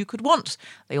bags you could want.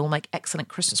 They all make excellent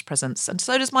Christmas presents. And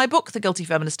so does my book, The Guilty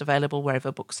Feminist, available wherever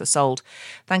books are sold.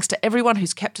 Thanks to everyone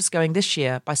who's kept us going this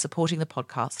year by supporting the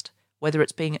podcast. Whether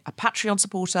it's being a Patreon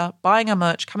supporter, buying our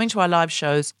merch, coming to our live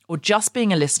shows, or just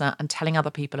being a listener and telling other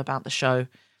people about the show.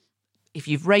 If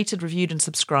you've rated, reviewed and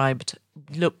subscribed,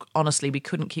 look, honestly, we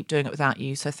couldn't keep doing it without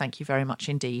you. So thank you very much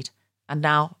indeed. And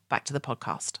now back to the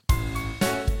podcast.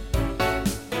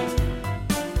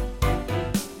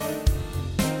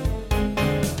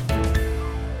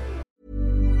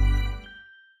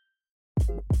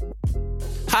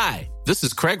 Hi, this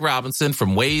is Craig Robinson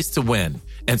from Ways to Win,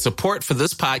 and support for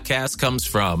this podcast comes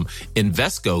from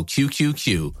Invesco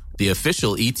QQQ, the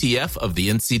official ETF of the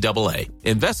NCAA.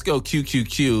 Invesco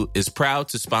QQQ is proud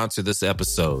to sponsor this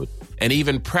episode, and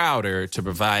even prouder to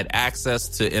provide access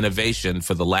to innovation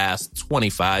for the last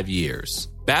 25 years.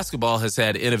 Basketball has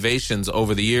had innovations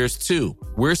over the years, too.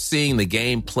 We're seeing the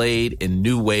game played in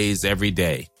new ways every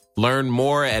day. Learn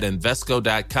more at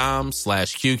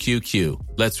Invesco.com/QQQ.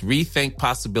 Let's rethink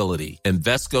possibility.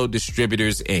 Invesco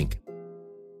Distributors, Inc.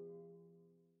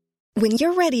 When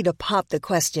you're ready to pop the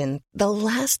question, the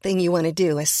last thing you want to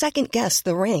do is second-guess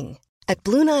the ring. At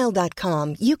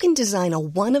BlueNile.com, you can design a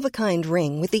one-of-a-kind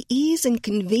ring with the ease and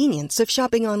convenience of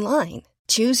shopping online.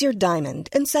 Choose your diamond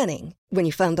and setting. When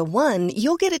you find the one,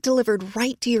 you'll get it delivered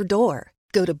right to your door.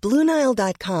 Go to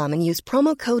BlueNile.com and use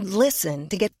promo code LISTEN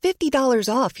to get $50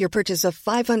 off your purchase of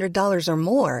 $500 or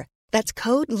more. That's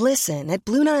code LISTEN at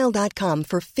BlueNile.com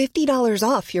for $50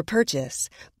 off your purchase.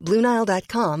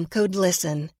 BlueNile.com, code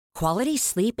LISTEN. Quality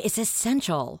sleep is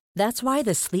essential. That's why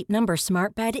the Sleep Number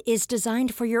Smart Bed is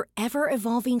designed for your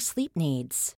ever-evolving sleep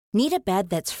needs. Need a bed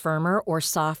that's firmer or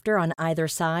softer on either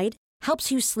side?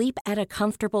 Helps you sleep at a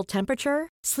comfortable temperature?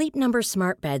 Sleep Number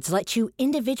Smart Beds let you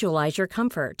individualize your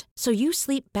comfort so you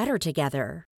sleep better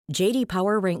together. JD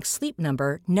Power ranks Sleep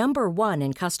Number number 1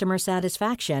 in customer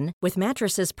satisfaction with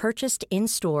mattresses purchased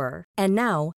in-store. And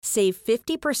now, save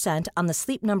 50% on the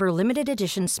Sleep Number Limited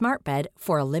Edition Smart Bed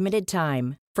for a limited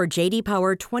time. For JD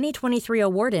Power 2023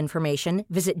 award information,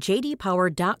 visit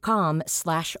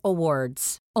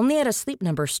jdpower.com/awards. Only at a Sleep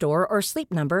Number store or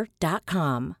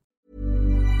sleepnumber.com.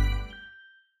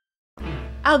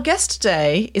 Our guest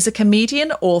today is a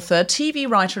comedian, author, TV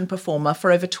writer and performer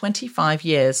for over 25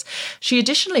 years. She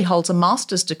additionally holds a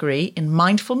master's degree in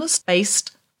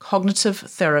mindfulness-based cognitive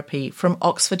therapy from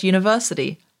Oxford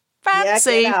University.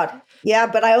 Fancy! Yeah, get out. Yeah,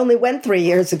 but I only went 3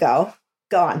 years ago.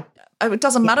 Gone. Oh, it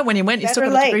doesn't matter when you went. You still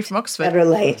got a degree from Oxford. Better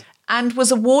late. And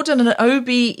was awarded an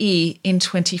OBE in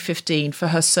 2015 for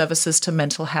her services to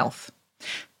mental health.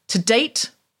 To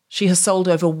date, she has sold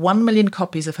over 1 million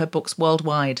copies of her books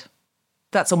worldwide.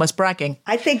 That's almost bragging.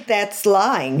 I think that's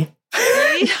lying.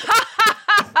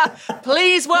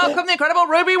 Please welcome the incredible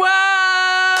Ruby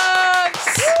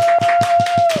Wax!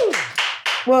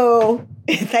 Whoa.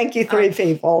 Thank you, three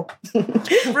people.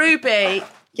 Ruby,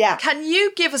 yeah. Can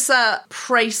you give us a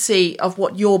précis of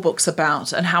what your book's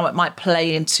about and how it might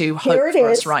play into hope for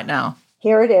us right now?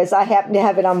 Here it is. I happen to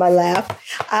have it on my lap.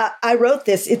 I wrote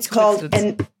this. It's called...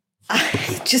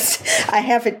 I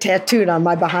have it tattooed on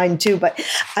my behind too, but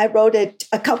I wrote it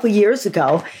a couple years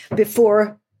ago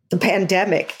before the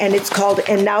pandemic, and it's called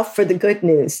 "And Now for the Good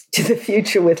News, to the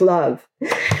Future with Love."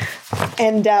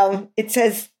 And it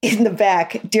says in the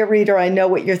back, "Dear reader, I know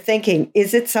what you're thinking.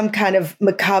 Is it some kind of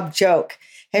macabre joke?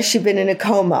 Has she been in a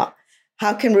coma?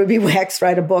 How can Ruby Wax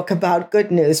write a book about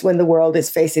good news when the world is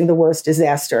facing the worst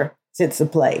disaster since the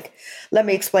plague?" Let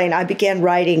me explain. I began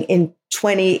writing in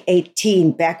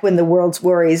 2018, back when the world's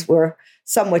worries were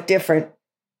somewhat different.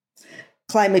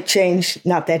 Climate change,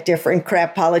 not that different.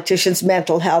 Crap politicians,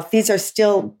 mental health. These are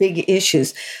still big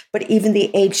issues. But even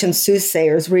the ancient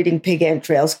soothsayers reading pig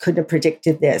entrails couldn't have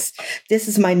predicted this. This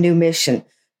is my new mission,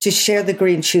 to share the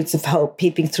green shoots of hope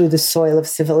peeping through the soil of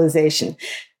civilization.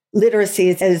 Literacy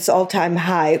is at its all-time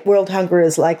high. World hunger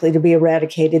is likely to be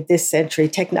eradicated this century.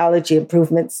 Technology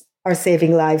improvements are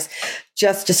saving lives.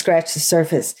 Just to scratch the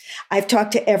surface. I've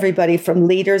talked to everybody from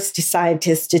leaders to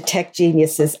scientists to tech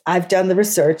geniuses. I've done the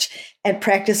research and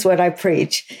practiced what I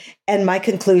preach. And my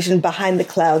conclusion, behind the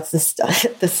clouds,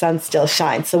 the sun still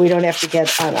shines. So we don't have to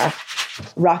get on our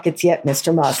rockets yet,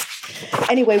 Mr. Musk.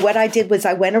 Anyway, what I did was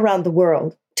I went around the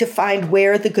world to find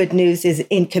where the good news is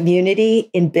in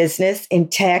community, in business, in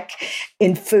tech,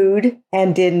 in food,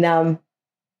 and in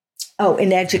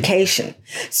education.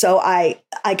 So I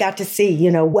got to see,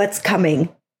 what's coming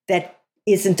that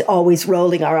isn't always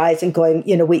rolling our eyes and going,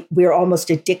 we're almost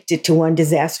addicted to one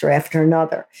disaster after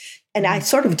another. And I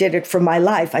sort of did it for my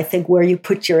life. I think where you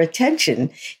put your attention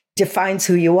defines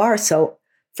who you are. So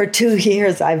for 2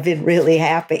 years, I've been really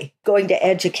happy going to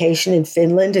education in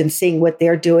Finland and seeing what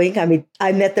they're doing. I mean,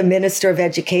 I met the Minister of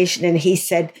Education and he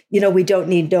said, we don't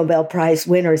need Nobel Prize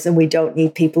winners and we don't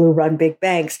need people who run big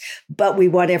banks, but we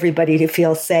want everybody to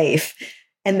feel safe.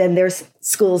 And then there's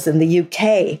schools in the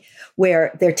UK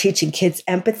where they're teaching kids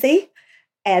empathy.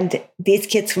 And these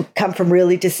kids come from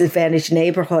really disadvantaged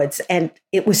neighborhoods. And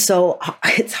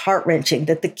it's heart-wrenching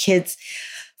that the kids,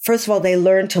 first of all, they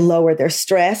learn to lower their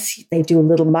stress. They do a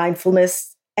little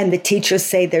mindfulness. And the teachers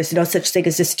say there's no such thing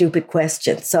as a stupid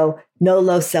question. So no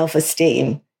low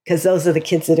self-esteem, because those are the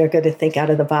kids that are going to think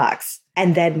out of the box.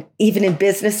 And then even in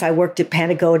business, I worked at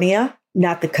Patagonia,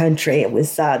 not the country. It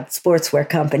was a sportswear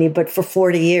company. But for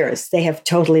 40 years, they have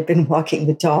totally been walking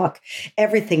the talk.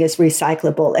 Everything is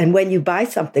recyclable. And when you buy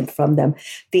something from them,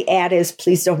 the ad is,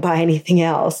 please don't buy anything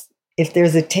else. If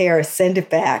there's a tear, send it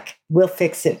back. We'll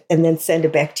fix it and then send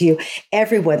it back to you.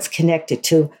 Everyone's connected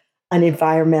to an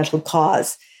environmental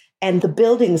cause. And the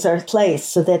buildings are placed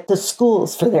so that the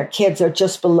schools for their kids are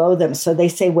just below them. So they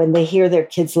say when they hear their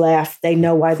kids laugh, they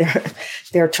know why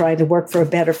they're trying to work for a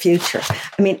better future.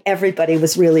 I mean, everybody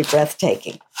was really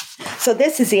breathtaking. So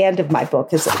this is the end of my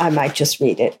book. I might just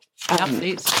read it.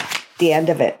 The end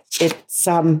of it. It's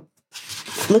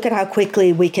look at how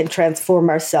quickly we can transform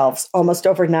ourselves almost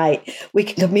overnight. We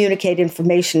can communicate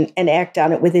information and act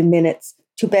on it within minutes.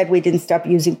 Too bad we didn't stop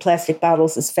using plastic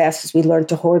bottles as fast as we learned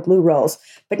to hoard loo rolls.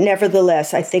 But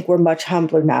nevertheless, I think we're much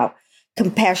humbler now.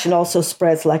 Compassion also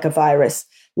spreads like a virus.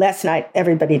 Last night,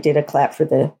 everybody did a clap for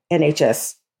the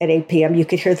NHS at 8 p.m. You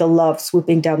could hear the love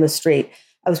swooping down the street.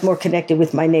 I was more connected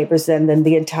with my neighbors then than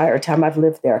the entire time I've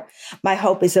lived there. My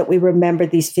hope is that we remember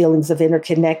these feelings of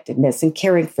interconnectedness and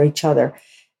caring for each other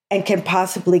and can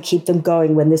possibly keep them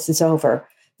going when this is over.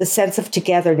 The sense of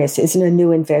togetherness isn't a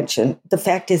new invention. The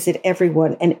fact is that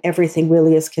everyone and everything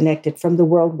really is connected, from the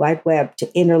World Wide Web to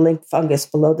interlinked fungus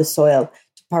below the soil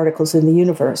to particles in the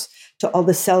universe, to all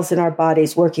the cells in our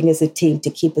bodies working as a team to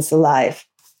keep us alive.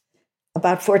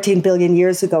 About 14 billion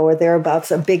years ago or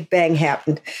thereabouts, a big bang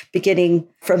happened, beginning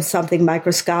from something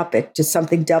microscopic to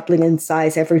something doubling in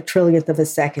size every trillionth of a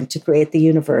second to create the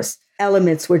universe.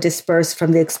 Elements were dispersed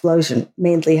from the explosion,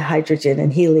 mainly hydrogen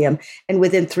and helium, and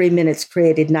within 3 minutes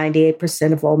created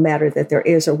 98% of all matter that there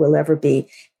is or will ever be.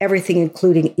 Everything,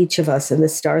 including each of us and the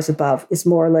stars above, is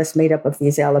more or less made up of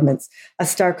these elements. A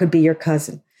star could be your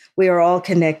cousin. We are all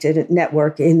connected at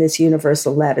network in this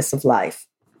universal lattice of life.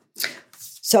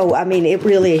 So, I mean,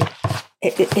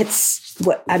 it's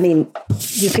what, I mean,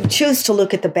 you can choose to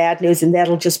look at the bad news and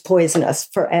that'll just poison us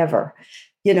forever.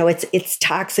 You know, it's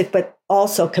toxic, but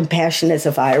also compassion is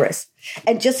a virus.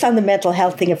 And just on the mental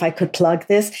health thing, if I could plug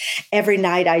this, every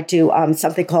night I do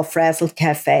something called Frazzled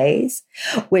Cafes,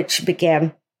 which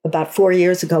began about 4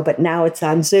 years ago, but now it's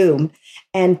on Zoom.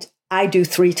 And I do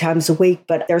 3 times a week,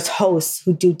 but there's hosts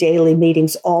who do daily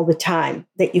meetings all the time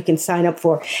that you can sign up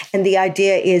for. And the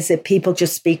idea is that people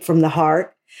just speak from the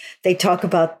heart. They talk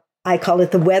about, I call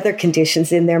it the weather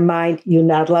conditions in their mind. You're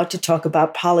not allowed to talk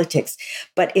about politics,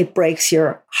 but it breaks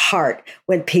your heart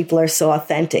when people are so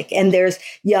authentic. And there's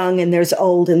young and there's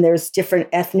old and there's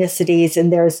different ethnicities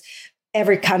and there's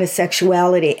every kind of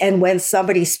sexuality. And when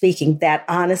somebody's speaking that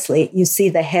honestly, you see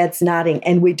the heads nodding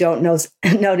and we don't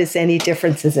notice any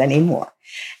differences anymore.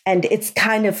 And it's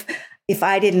kind of, if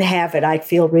I didn't have it, I'd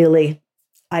feel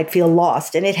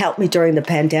lost. And it helped me during the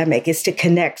pandemic, is to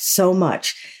connect so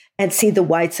much and see the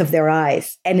whites of their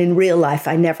eyes. And in real life,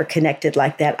 I never connected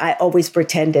like that. I always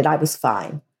pretended I was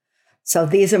fine. So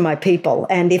these are my people.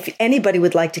 And if anybody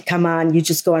would like to come on, you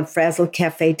just go on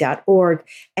frazzledcafe.org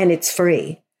and it's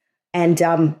free.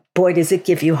 And boy, does it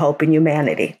give you hope in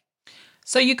humanity.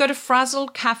 So you go to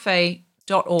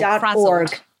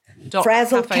frazzledcafe.org.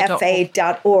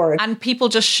 Frazzledcafe.org. And people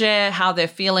just share how they're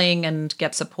feeling and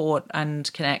get support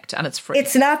and connect, and it's free.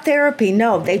 It's not therapy,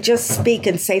 no. They just speak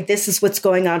and say, this is what's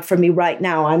going on for me right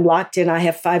now. I'm locked in. I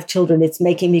have 5 children. It's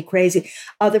making me crazy.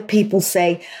 Other people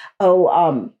say,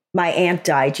 my aunt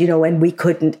died, and we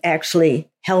couldn't actually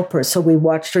help her. So we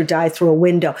watched her die through a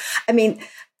window. I mean,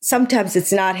 sometimes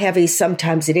it's not heavy,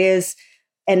 sometimes it is.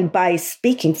 And by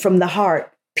speaking from the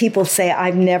heart, people say,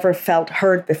 I've never felt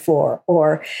heard before,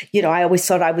 or, I always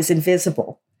thought I was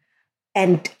invisible.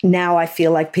 And now I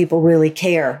feel like people really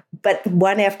care, but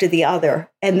one after the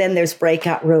other. And then there's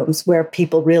breakout rooms where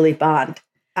people really bond.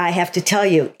 I have to tell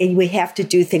you, we have to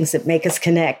do things that make us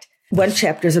connect. One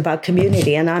chapter is about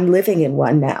community, and I'm living in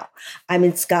one now. I'm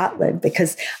in Scotland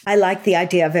because I like the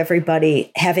idea of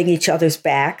everybody having each other's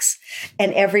backs.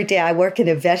 And every day I work in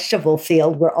a vegetable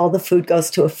field where all the food goes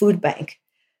to a food bank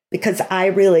because I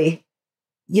really,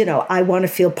 I want to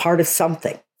feel part of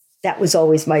something. That was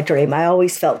always my dream. I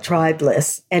always felt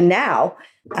tribeless. And now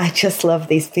I just love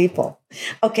these people.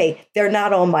 Okay, they're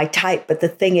not all my type, but the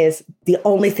thing is, the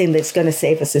only thing that's going to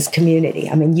save us is community.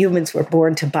 I mean, humans were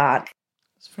born to bond.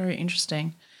 Very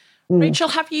interesting. Rachel,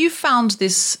 have you found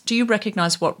this? Do you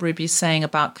recognize what Ruby's saying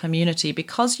about community?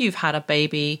 Because you've had a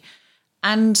baby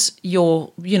and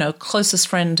your, closest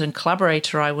friend and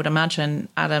collaborator, I would imagine,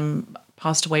 Adam,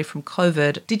 passed away from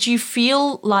COVID. Did you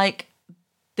feel like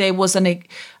there was a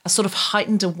sort of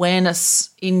heightened awareness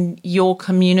in your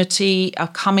community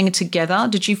of coming together?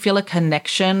 Did you feel a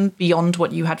connection beyond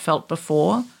what you had felt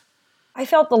before? I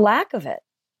felt the lack of it.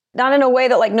 Not in a way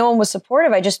that no one was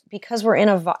supportive. Because we're in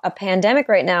a pandemic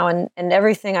right now and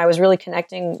everything, I was really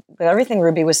connecting with everything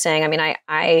Ruby was saying. I mean,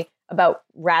 I about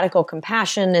radical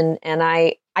compassion and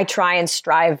I try and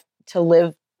strive to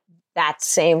live that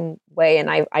same way. And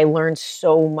I learned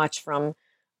so much from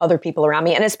other people around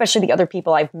me, and especially the other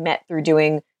people I've met through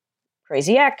doing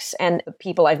Crazy X, and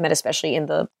people I've met especially in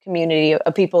the community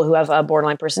of people who have a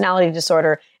borderline personality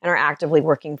disorder and are actively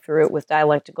working through it with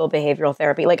dialectical behavioral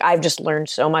therapy. I've just learned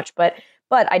so much, but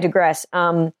I digress.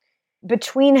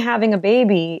 Between having a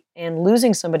baby and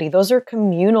losing somebody, those are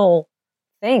communal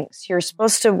things. You're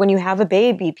supposed to, when you have a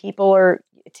baby,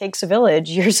 it takes a village.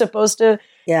 You're supposed to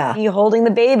be holding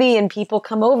the baby, and people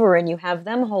come over and you have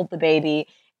them hold the baby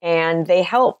and they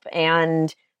help,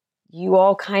 and you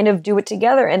all kind of do it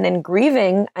together. And then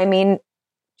grieving, I mean,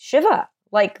 Shiva,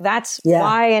 that's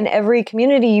why in every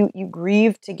community you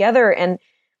grieve together. And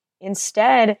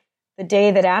instead, the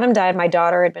day that Adam died, my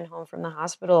daughter had been home from the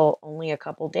hospital only a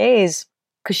couple days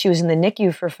because she was in the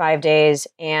NICU for 5 days.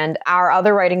 And our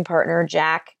other writing partner,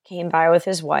 Jack, came by with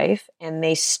his wife, and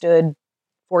they stood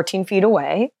 14 feet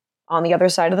away on the other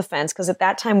side of the fence. Because at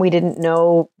that time, we didn't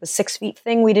know the 6 feet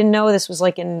thing. We didn't know. This was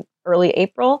in early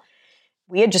April.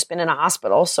 We had just been in a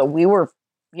hospital, so we were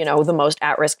the most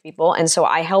at-risk people. And so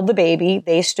I held the baby.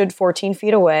 They stood 14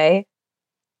 feet away.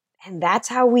 And that's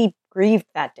how we grieved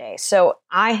that day. So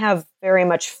I have very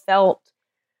much felt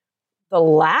the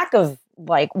lack of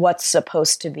like what's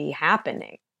supposed to be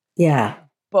happening. Yeah.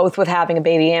 Both with having a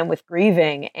baby and with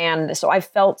grieving. And so I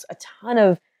felt a ton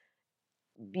of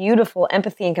beautiful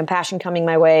empathy and compassion coming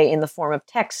my way in the form of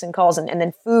texts and calls and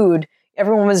then food.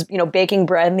 Everyone was, baking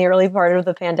bread in the early part of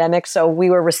the pandemic. So we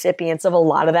were recipients of a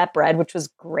lot of that bread, which was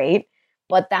great.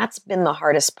 But that's been the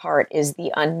hardest part, is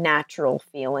the unnatural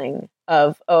feeling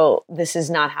of, oh, this is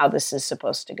not how this is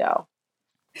supposed to go.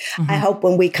 I hope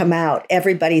when we come out,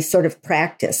 everybody's sort of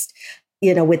practiced,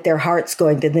 with their hearts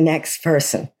going to the next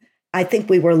person. I think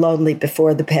we were lonely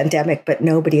before the pandemic, but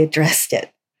nobody addressed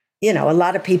it. A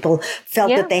lot of people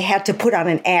felt that they had to put on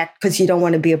an act because you don't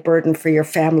want to be a burden for your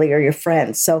family or your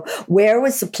friends. So where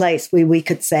was the place where we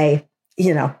could say,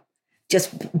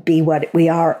 just be what we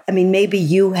are? I mean, maybe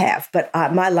you have, but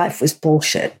my life was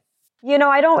bullshit.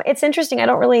 It's interesting. I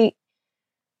don't really,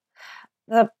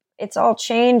 it's all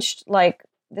changed. Like,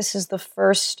 this is the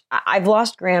first, I've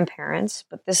lost grandparents,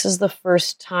 but this is the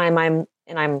first time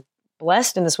I'm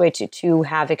blessed in this way to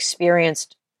have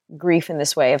experienced grief in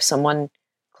this way of someone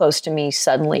close to me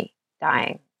suddenly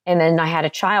dying. And then I had a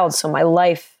child, so my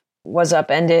life was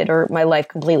upended, or my life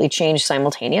completely changed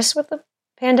simultaneous with the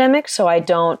pandemic. So I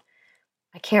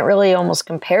can't really almost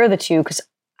compare the two, because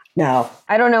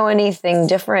I don't know anything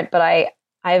different, but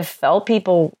I've felt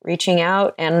people reaching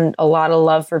out and a lot of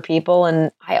love for people.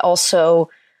 And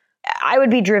I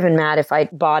would be driven mad if I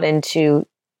bought into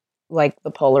like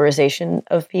the polarization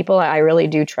of people. I really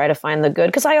do try to find the good,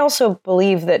 because I also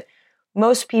believe that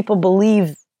most people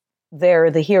believe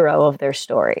they're the hero of their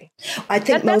story. I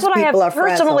think that's most what people I have are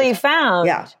personally frazzled. found.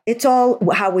 Yeah, it's all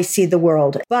how we see the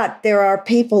world. But there are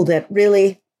people that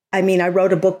really, I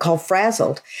wrote a book called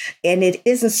Frazzled, and it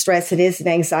isn't stress, it isn't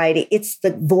anxiety. It's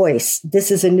the voice.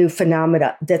 This is a new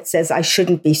phenomena that says I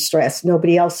shouldn't be stressed.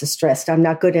 Nobody else is stressed. I'm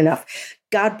not good enough.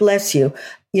 God bless you.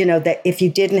 That if you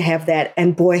didn't have that,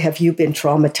 and boy, have you been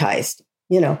traumatized,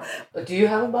 Do you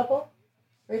have a bubble,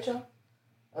 Rachel,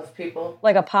 of people?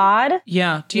 Like a pod?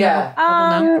 Yeah. Do you have a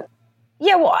bubble now?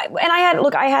 Yeah, well,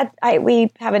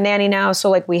 we have a nanny now. So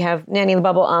like we have nanny in the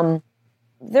bubble.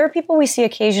 There are people we see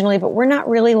occasionally, but we're not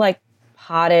really like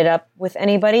potted up with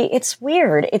anybody. It's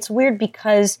weird. It's weird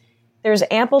because there's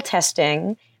ample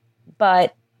testing,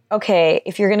 but okay,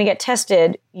 if you're going to get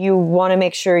tested, you want to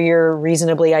make sure you're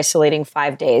reasonably isolating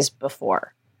 5 days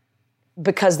before,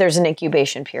 because there's an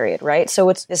incubation period, right? So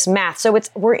it's this math. So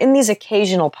we're in these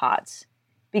occasional pods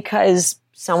because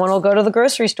someone will go to the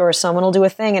grocery store, someone will do a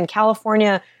thing. In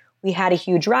California, we had a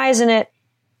huge rise in it.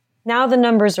 Now the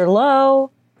numbers are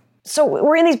low. So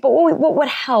we're in these, but what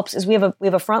helps is we have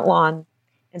a front lawn,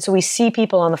 and so we see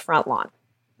people on the front lawn.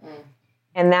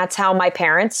 And that's how my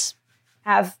parents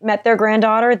have met their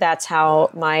granddaughter. That's how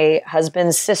my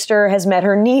husband's sister has met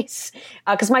her niece.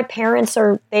 Because my parents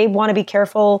they want to be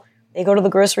careful. They go to the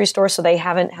grocery store, so they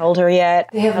haven't held her yet.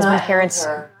 They have not held parents.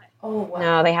 her. Oh, wow.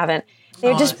 No, they haven't.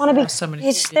 They just want to be. So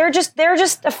many they're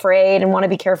just afraid and want to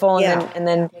be careful. And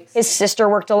then his sister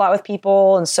worked a lot with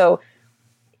people, and so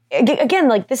again,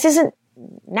 like this isn't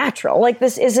natural. Like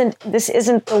this isn't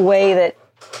the way that.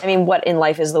 What in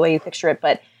life is the way you picture it,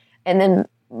 but and then.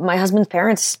 My husband's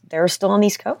parents, they're still on the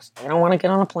East Coast. They don't want to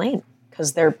get on a plane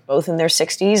because they're both in their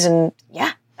 60s. And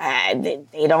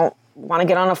they don't want to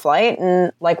get on a flight.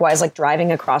 And likewise, like driving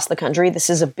across the country. This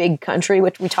is a big country,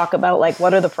 which we talk about, like,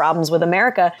 what are the problems with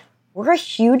America? We're a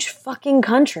huge fucking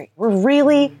country. We're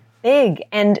really big.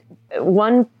 And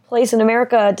one place in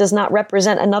America does not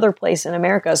represent another place in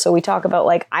America. So we talk about,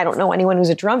 like, I don't know anyone who's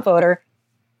a Trump voter.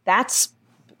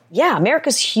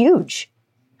 America's huge.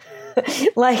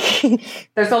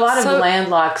 There's a lot of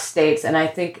landlocked states, and I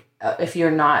think if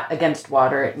you're not against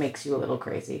water, it makes you a little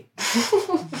crazy.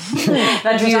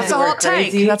 That's a hot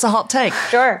take. That's a hot take.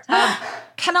 Sure.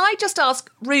 Can I just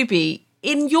ask, Ruby,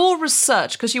 in your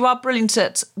research, because you are brilliant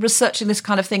at researching this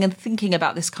kind of thing and thinking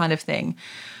about this kind of thing,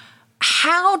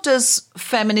 how does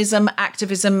feminism,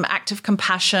 activism, active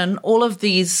compassion, all of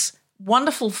these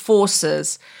wonderful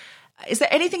forces, is there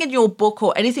anything in your book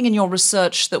or anything in your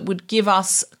research that would give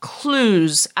us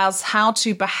clues as how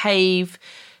to behave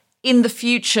in the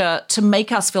future to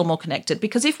make us feel more connected?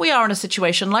 Because if we are in a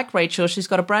situation like Rachel, she's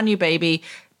got a brand new baby,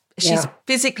 she's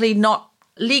physically not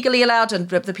legally allowed, and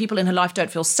the people in her life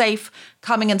don't feel safe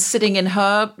coming and sitting in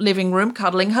her living room,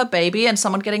 cuddling her baby, and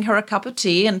someone getting her a cup of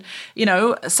tea and,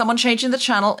 someone changing the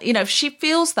channel. If she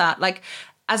feels that, like,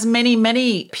 as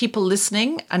many people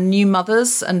listening and new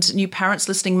mothers and new parents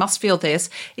listening must feel this,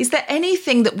 is there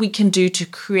anything that we can do to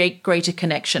create greater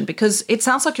connection? Because it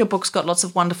sounds like your book's got lots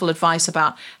of wonderful advice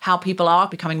about how people are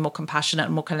becoming more compassionate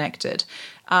and more connected.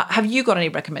 Have you got any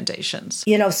recommendations?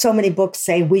 So many books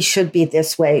say we should be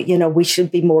this way. We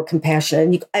should be more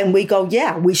compassionate. And we go,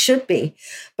 yeah, we should be.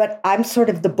 But I'm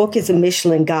the book is a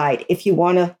Michelin guide. If you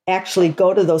want to actually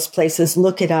go to those places,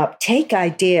 look it up, take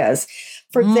ideas.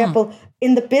 For example,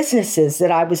 in the businesses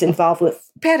that I was involved with,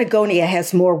 Patagonia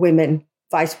has more women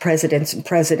vice presidents and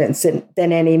presidents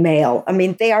than any male. I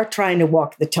mean, they are trying to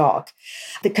walk the talk.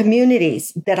 The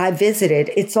communities that I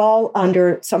visited, it's all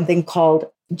under something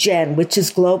called GEN, which is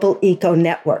Global Eco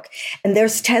Network. And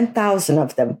there's 10,000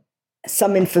 of them,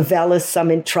 some in favelas,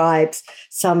 some in tribes,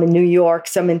 some in New York,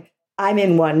 I'm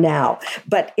in one now.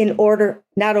 But in order,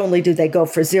 not only do they go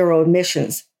for zero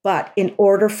emissions, but in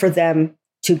order for them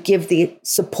to give the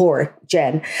support,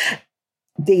 Jen,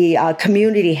 the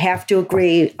community have to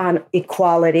agree on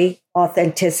equality,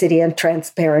 authenticity, and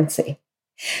transparency.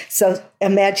 So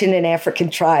imagine in African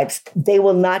tribes, they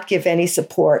will not give any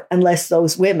support unless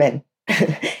those women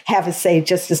have a say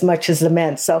just as much as the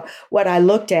men. So what I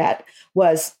looked at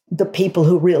was the people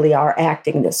who really are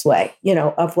acting this way,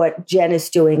 of what Jen is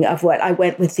doing, of what I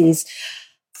went with these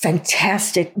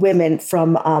fantastic women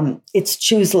from, it's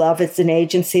Choose Love, it's an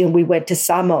agency, and we went to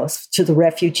Samos, to the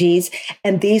refugees.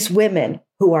 And these women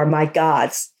who are my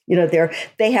gods,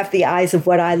 they have the eyes of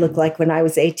what I look like when I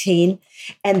was 18,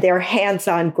 and they're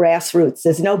hands-on grassroots.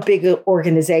 There's no big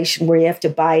organization where you have to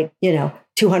buy,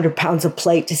 200 pounds of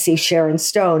plate to see Sharon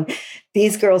Stone.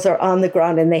 These girls are on the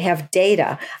ground and they have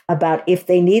data about if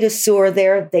they need a sewer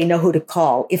there, they know who to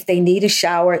call. If they need a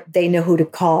shower, they know who to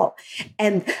call.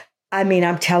 And I mean,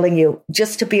 I'm telling you,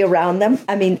 just to be around them,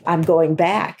 I'm going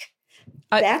back.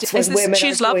 That's what women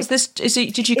Choose are Love?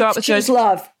 doing. Did you go out with Choose Josie?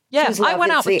 Love. Yeah, Choose Love. I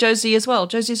went out with Josie as well.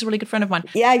 Josie's a really good friend of mine.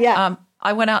 Yeah.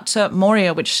 I went out to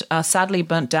Moria, which sadly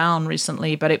burnt down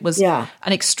recently, but it was an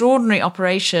extraordinary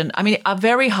operation. I mean, a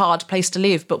very hard place to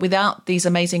live, but without these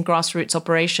amazing grassroots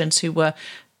operations who were,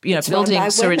 building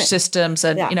sewage systems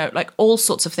and, like all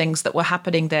sorts of things that were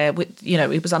happening there.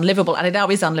 It was unlivable. And it now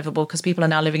is unlivable because people are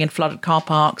now living in flooded car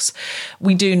parks.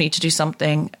 We do need to do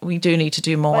something. We do need to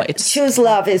do more. Choose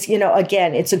Love is,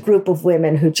 again, it's a group of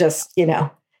women who just,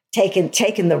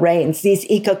 taken the reins. These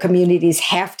eco communities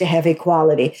have to have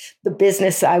equality. The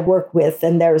business I work with,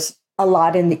 and there's a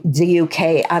lot in the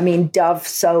UK. I mean, Dove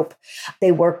soap,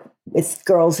 they work with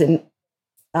girls in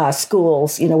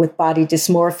schools, with body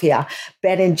dysmorphia.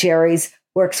 Ben & Jerry's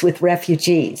works with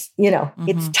refugees.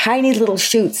 It's tiny little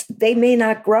shoots. They may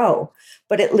not grow,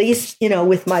 but at least,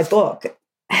 with my book.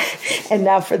 And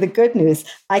now for the good news,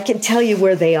 I can tell you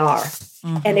where they are.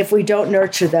 And if we don't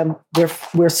nurture them,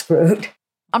 we're screwed.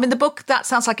 I mean, the book, that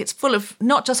sounds like it's full of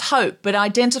not just hope, but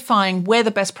identifying where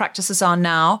the best practices are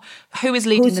now, who is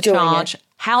leading the charge,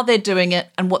 how they're doing it,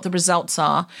 and what the results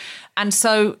are. And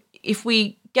so if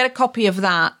we get a copy of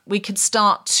that, we could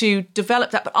start to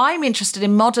develop that. But I'm interested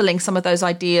in modeling some of those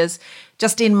ideas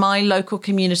just in my local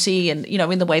community and,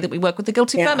 in the way that we work with the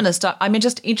Guilty Feminist. I'm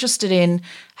just interested in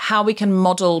how we can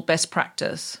model best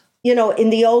practice. In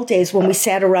the old days when we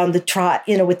sat around the tribe,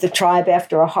 with the tribe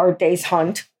after a hard day's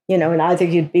hunt, and either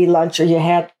you'd be lunch or you're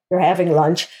having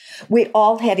lunch. We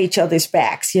all had each other's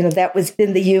backs. That was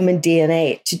in the human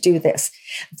DNA to do this.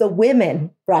 The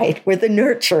women, right, were the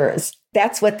nurturers.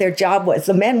 That's what their job was.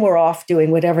 The men were off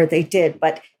doing whatever they did.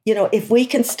 But, if we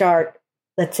can start,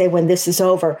 let's say when this is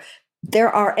over, there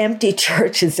are empty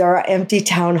churches, there are empty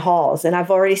town halls, and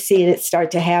I've already seen it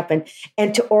start to happen.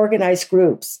 And to organize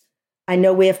groups. I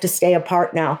know we have to stay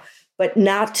apart now, but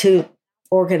not to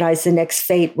organize the next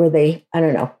fete where they,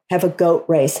 have a goat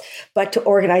race, but to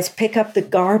organize, pick up the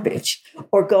garbage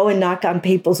or go and knock on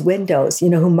people's windows,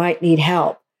 who might need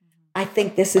help. I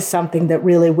think this is something that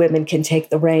really women can take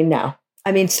the reign now.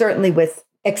 I mean, certainly with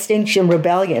Extinction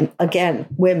Rebellion, again,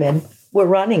 women were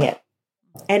running it.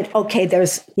 And okay,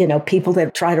 there's, people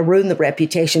that try to ruin the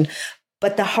reputation,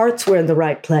 but the hearts were in the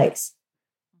right place.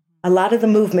 A lot of the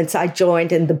movements I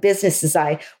joined and the businesses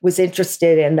I was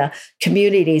interested in, the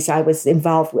communities I was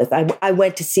involved with, I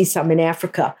went to see some in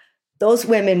Africa. Those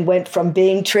women went from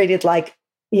being treated like,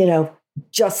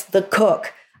 just the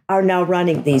cook, are now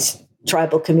running these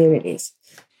tribal communities.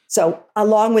 So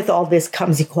along with all this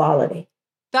comes equality.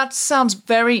 That sounds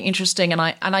very interesting. And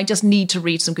I just need to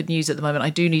read some good news at the moment. I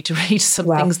do need to read some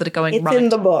things that are going right. It's in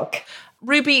the book.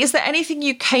 Ruby, is there anything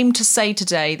you came to say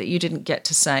today that you didn't get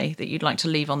to say that you'd like to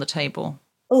leave on the table?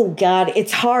 Oh, God,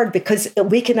 it's hard because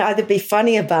we can either be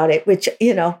funny about it, which,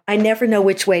 I never know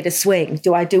which way to swing.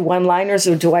 Do I do one-liners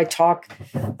or do I talk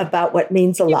about what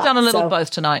means a lot? You've done a little both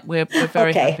tonight. We're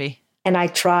very happy. And I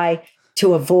try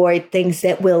to avoid things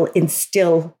that will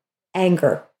instill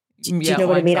anger. Do you know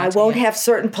what I mean? I won't have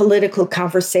certain political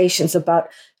conversations about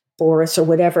Boris or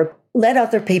whatever. Let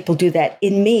other people do that.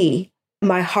 In me,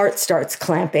 my heart starts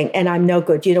clamping and I'm no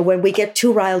good. When we get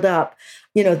too riled up,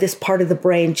 this part of the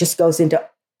brain just goes into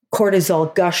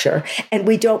cortisol gusher and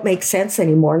we don't make sense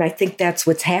anymore. And I think that's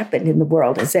what's happened in the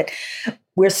world is that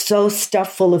we're so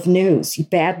stuffed full of news,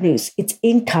 bad news. It's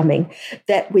incoming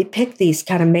that we pick these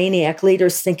kind of maniac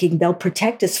leaders thinking they'll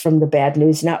protect us from the bad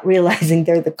news, not realizing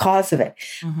they're the cause of it.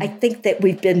 Mm-hmm. I think that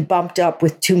we've been bumped up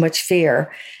with too much fear.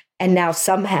 And now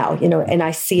somehow, and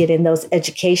I see it in those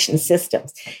education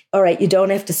systems. All right, you don't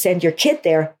have to send your kid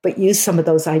there, but use some of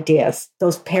those ideas.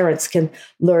 Those parents can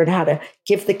learn how to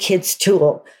give the kids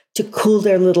tool to cool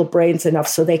their little brains enough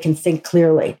so they can think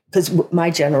clearly, because my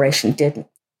generation didn't.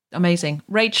 Amazing.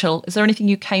 Rachel, is there anything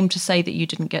you came to say that you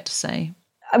didn't get to say?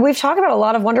 We've talked about a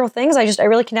lot of wonderful things. I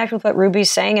really connect with what Ruby's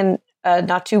saying, and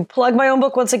not to plug my own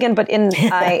book once again, but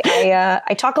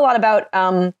I talk a lot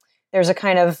about, there's a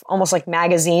kind of almost like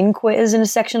magazine quiz in a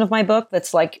section of my book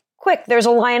that's like, quick, there's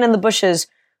a lion in the bushes.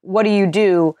 What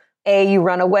do? A, you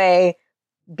run away.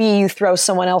 B, you throw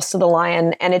someone else to the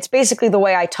lion. And it's basically the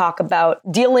way I talk about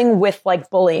dealing with like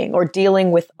bullying or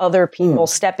dealing with other people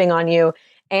stepping on you,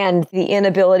 and the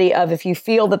inability of, if you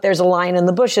feel that there's a lion in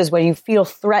the bushes, when you feel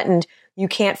threatened, you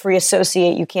can't free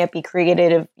associate, you can't be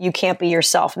creative, you can't be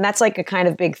yourself. And that's like a kind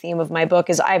of big theme of my book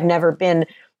is I've never been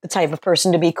the type of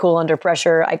person to be cool under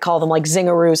pressure. I call them like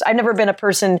zingaroos. I've never been a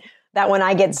person that when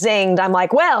I get zinged, I'm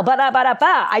like, well,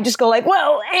 ba-da-ba-da-ba. I just go like,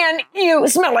 well, and you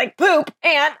smell like poop.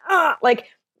 And like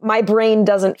my brain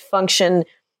doesn't function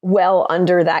well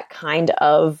under that kind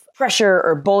of pressure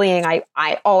or bullying.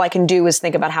 All I can do is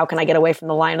think about how can I get away from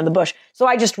the lion in the bush. So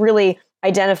I just really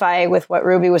identify with what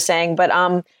Ruby was saying. But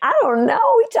I don't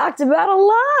know. We talked about a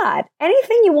lot.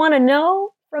 Anything you want to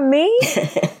know from me,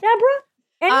 Deborah?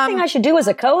 Anything I should do as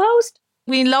a co-host?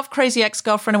 We love Crazy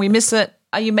Ex-Girlfriend and we miss it.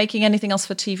 Are you making anything else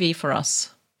for TV for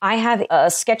us? I have a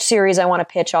sketch series I want to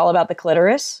pitch all about the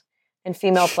clitoris and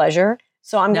female pleasure.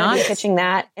 So I'm going to be pitching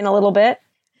that in a little bit.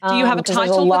 Do you have a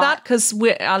title for that? Because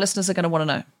our listeners are going to want to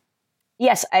know.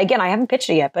 Yes. Again, I haven't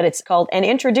pitched it yet, but it's called And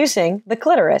Introducing the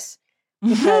Clitoris.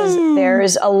 Because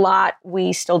there's a lot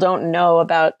we still don't know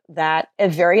about that, a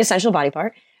very essential body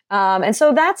part. And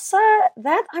so that's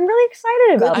that I'm really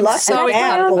excited about. Good luck with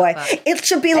that, boy. It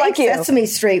should be like Sesame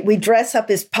Street. We dress up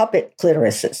as puppet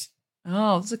clitorises.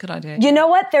 Oh, that's a good idea. You know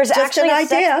what? There's just actually an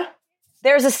idea.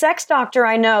 There's a sex doctor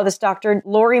I know, this Dr.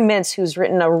 Lori Mintz, who's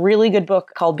written a really good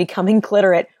book called Becoming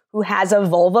Clitorate, who has a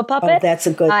vulva puppet. Oh, that's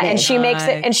a good name. And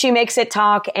she makes it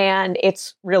talk, and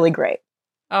it's really great.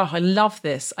 Oh, I love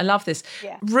this.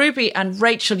 Yeah. Ruby and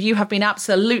Rachel, you have been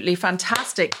absolutely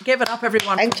fantastic. Give it up,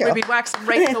 everyone. Thank you. Ruby Wax and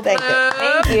Rachel Thank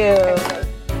Bloom. you.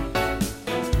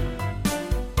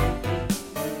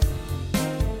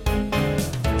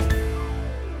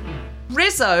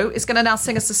 Rizzo is going to now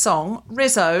sing us a song.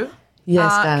 Rizzo,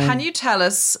 yes, darling. Can you tell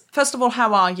us, first of all,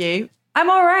 how are you? I'm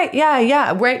all right.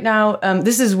 Yeah. Right now,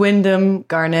 this is Wyndham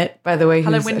Garnett, by the way,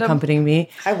 who's accompanying me.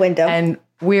 Hi, Wyndham. And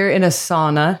we're in a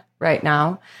sauna right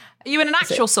now. Are you in an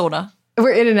actual sauna?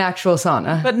 We're in an actual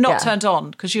sauna. But not turned on,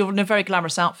 because you're in a very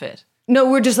glamorous outfit. No,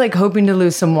 we're just like hoping to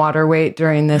lose some water weight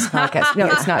during this podcast. No,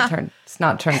 it's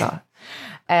not turned on.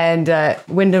 And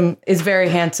Wyndham is very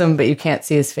handsome, but you can't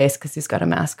see his face because he's got a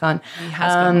mask on. He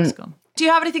has got a mask on. Do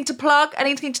you have anything to plug?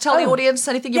 Anything to tell the audience?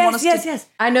 Anything you want us to... Yes.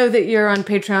 I know that you're on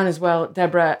Patreon as well,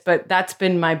 Deborah, but that's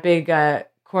been my big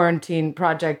quarantine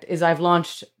project is I've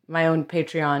launched my own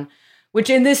Patreon, which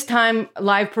in this time,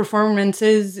 live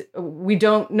performances, we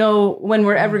don't know when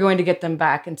we're ever going to get them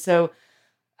back. And so,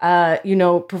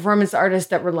 performance artists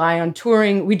that rely on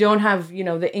touring, we don't have,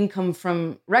 the income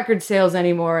from record sales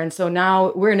anymore. And so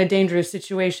now we're in a dangerous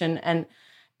situation. And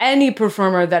any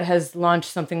performer that has launched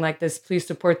something like this, please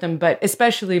support them. But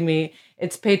especially me,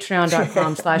 it's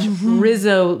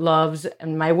patreon.com/Rizzo Loves.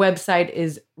 And my website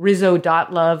is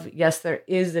rizzo.love. Yes, there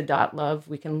is a .love.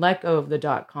 We can let go of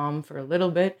the .com for a little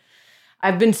bit.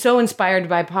 I've been so inspired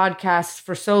by podcasts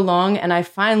for so long, and I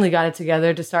finally got it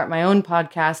together to start my own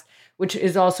podcast, which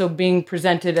is also being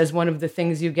presented as one of the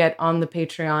things you get on the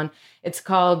Patreon. It's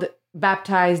called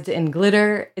Baptized in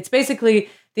Glitter. It's basically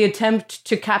the attempt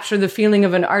to capture the feeling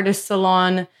of an artist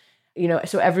salon,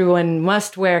 so everyone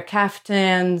must wear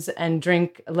caftans and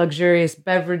drink luxurious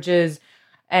beverages.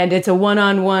 And it's a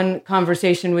one-on-one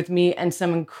conversation with me and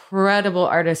some incredible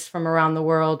artists from around the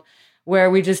world. where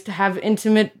we just have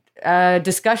intimate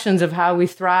discussions of how we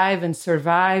thrive and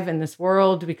survive in this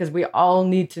world, because we all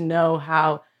need to know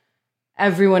how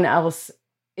everyone else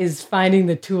is finding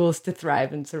the tools to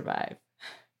thrive and survive.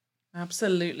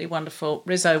 Absolutely wonderful.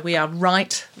 Rizzo, we are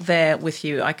right there with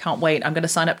you. I can't wait. I'm going to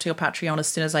sign up to your Patreon as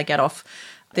soon as I get off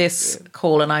this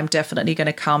call, and I'm definitely going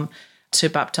to come to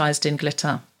Baptized in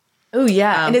Glitter. Oh,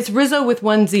 yeah. And it's Rizzo with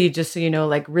one Z, just so you know,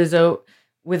 like Rizzo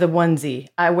with a onesie.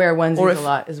 I wear onesies a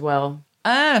lot as well.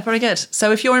 Ah, very good.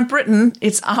 So if you're in Britain,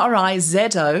 it's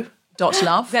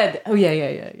RIZO.love. Zed. Oh,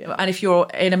 yeah. And if you're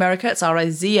in America, it's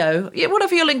RIZO. Yeah,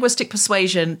 whatever your linguistic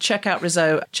persuasion, check out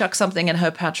Rizzo, chuck something in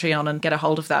her Patreon and get a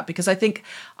hold of that. Because I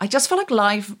just feel like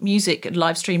live music and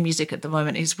live stream music at the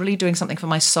moment is really doing something for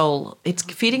my soul. It's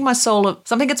feeding my soul of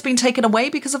something that's been taken away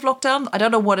because of lockdown. I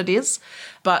don't know what it is,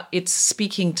 but it's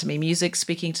speaking to me. Music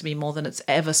speaking to me more than it's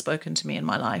ever spoken to me in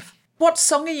my life. What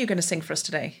song are you going to sing for us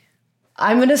today?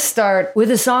 I'm going to start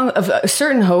with a song of a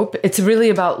certain hope. It's really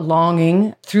about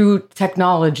longing through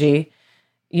technology,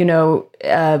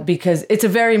 because it's a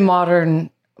very modern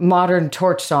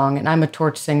torch song, and I'm a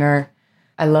torch singer.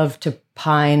 I love to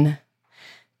pine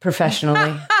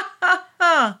professionally.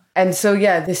 And so,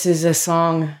 this is a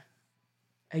song,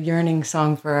 a yearning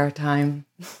song for our time.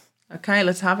 Okay,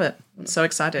 let's have it. I'm so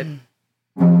excited.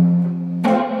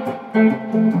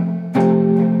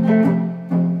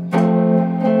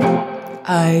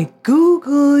 I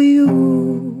Google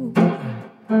you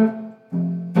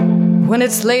when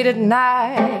it's late at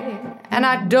night and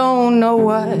I don't know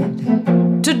what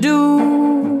to do.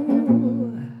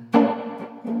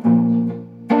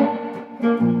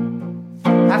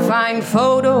 I find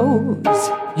photos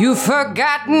you've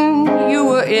forgotten you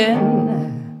were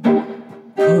in,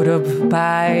 put up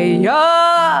by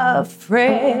your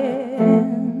friends.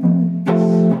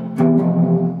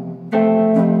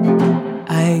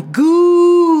 I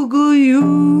Google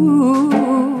you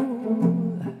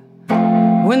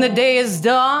when the day is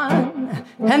done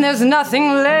and there's nothing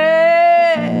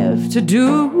left to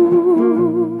do.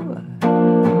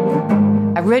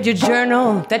 I read your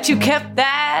journal that you kept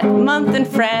that month in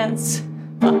France.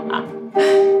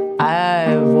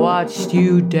 I've watched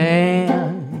you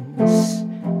dance.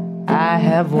 I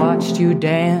have watched you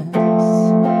dance.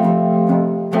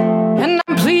 And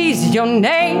I'm pleased your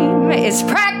name is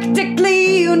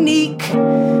practically unique.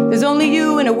 There's only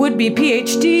you and a would-be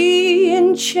PhD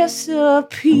in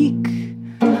Chesapeake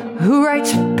who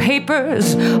writes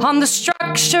papers on the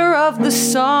structure of the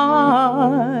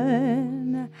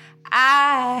sun.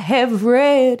 I have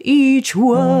read each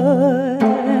one.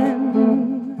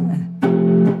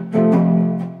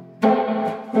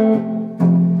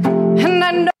 And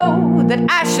I know that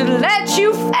I should let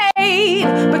you fade,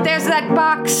 but there's that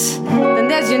box, then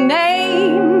there's your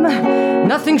name.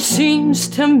 Nothing seems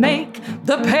to make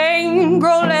the pain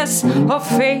grow less or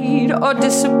fade or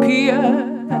disappear.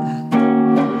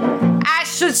 I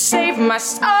should save my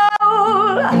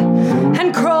soul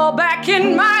and crawl back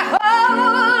in my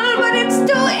hole, but it's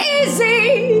too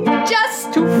easy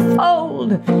just to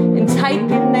fold and type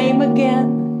your name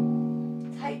again.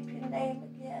 Type your name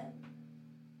again.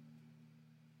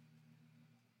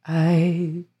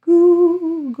 I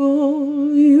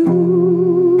Google you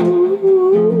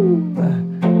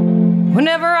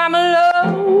whenever I'm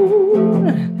alone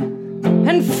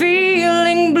and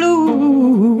feeling blue.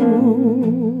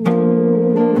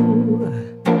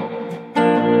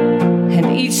 And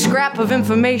each scrap of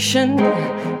information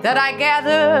that I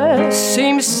gather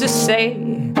seems to say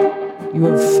you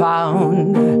have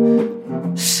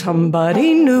found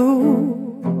somebody new.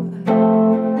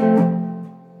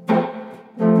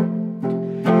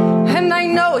 And I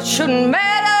know it shouldn't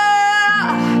matter.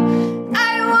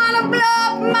 I want to blow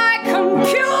up my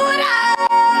computer.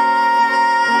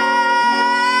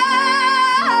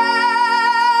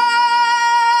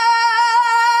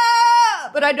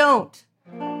 But I don't.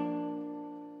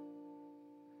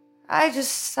 I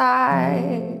just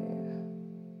sigh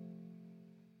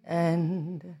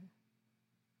and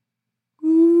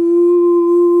Google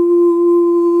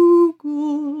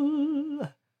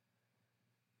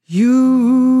you.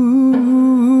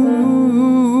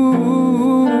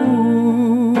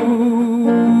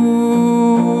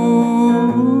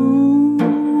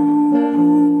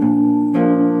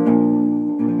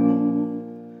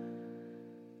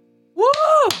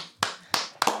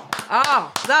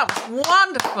 Oh, that was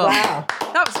wonderful. Wow.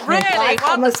 That was really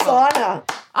wonderful.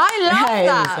 I love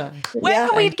that. Where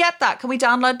can we get that? Can we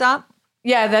download that?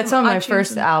 Yeah, that's on my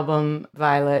first album,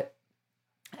 Violet.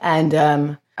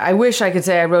 And I wish I could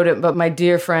say I wrote it, but my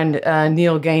dear friend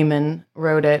Neil Gaiman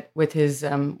wrote it with his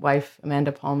wife,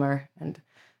 Amanda Palmer. And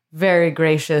very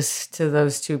gracious to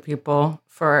those two people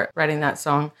for writing that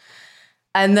song.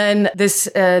 And then this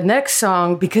next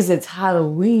song, because it's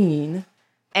Halloween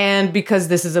and because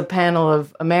this is a panel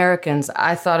of Americans,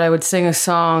 I thought I would sing a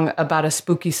song about a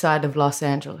spooky side of Los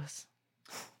Angeles.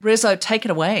 Rizzo, take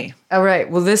it away. All right.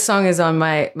 Well, this song is on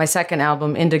my second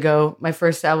album, Indigo. My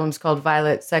first album's called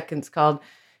Violet. Second's called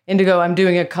Indigo. I'm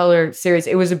doing a color series.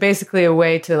 It was basically a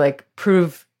way to like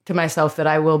prove to myself that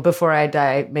I will, before I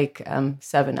die, make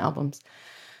 7 albums.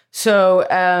 So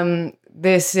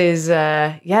this is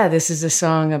a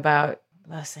song about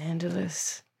Los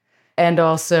Angeles and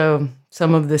also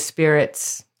some of the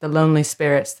spirits, the lonely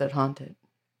spirits that haunt it.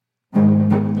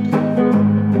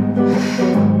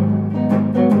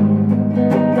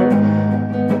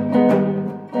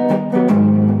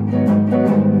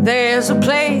 There's a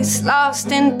place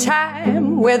lost in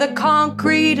time where the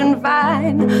concrete and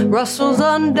vine rustles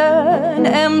under an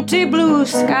empty blue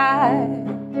sky,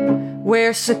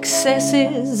 where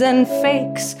successes and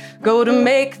fakes go to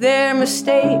make their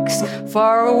mistakes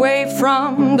far away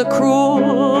from the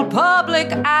cruel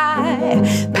public eye.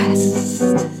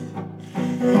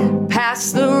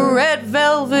 Past the red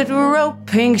velvet rope,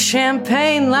 pink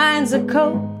champagne lines of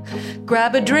coke.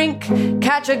 Grab a drink,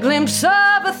 catch a glimpse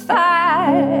of a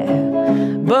thigh.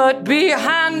 But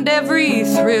behind every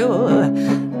thrill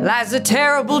lies a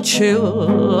terrible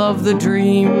chill of the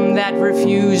dream that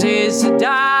refuses to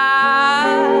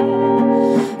die.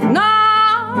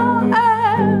 Now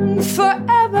and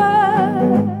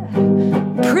forever,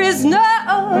 prisoner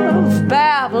of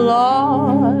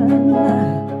Babylon,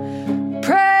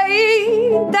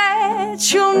 pray that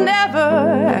you'll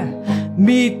never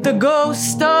meet the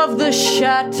ghost of the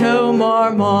Chateau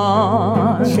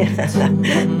Marmont.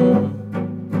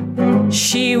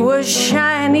 She was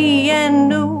shiny and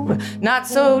new, not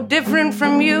so different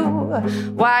from you,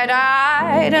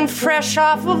 wide-eyed and fresh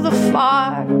off of the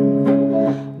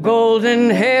farm. Golden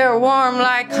hair warm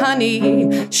like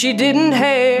honey. She didn't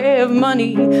have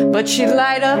money, but she'd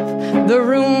light up the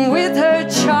room with her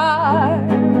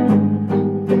charm.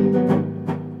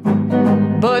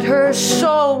 But her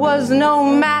soul was no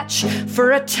match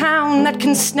for a town that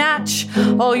can snatch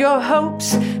all your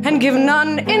hopes and give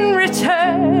none in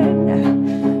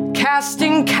return.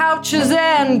 Casting couches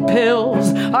and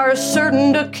pills are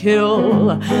certain to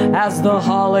kill, as the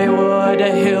Hollywood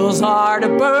hills are to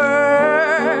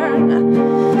burn.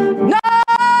 Now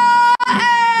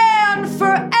and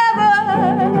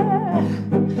forever,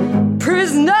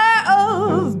 prisoner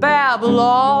of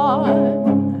Babylon,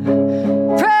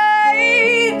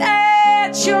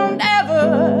 you'll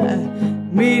never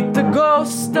meet the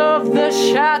ghost of the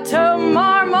Chateau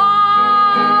Marmont.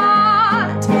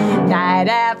 Night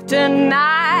after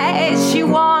night she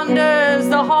wanders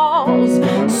the halls,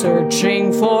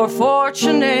 searching for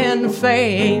fortune and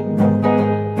fame.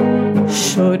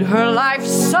 Should her life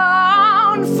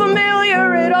sound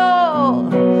familiar at all,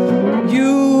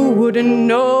 you wouldn't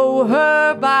know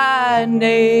her by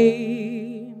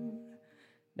name.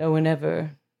 No one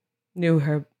ever knew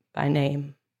her by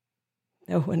name.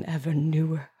 No one ever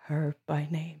knew her by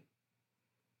name.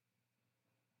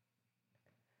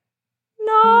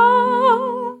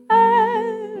 Now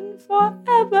and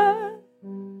forever,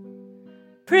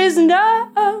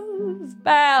 prisoner of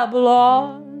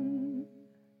Babylon,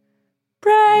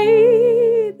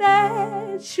 pray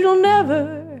that she'll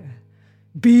never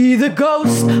be the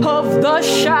ghost of the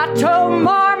Chateau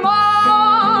Marmont.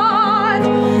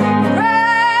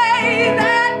 Pray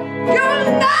that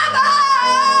you'll never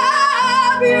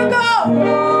be the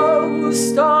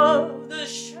ghost of the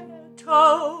Chateau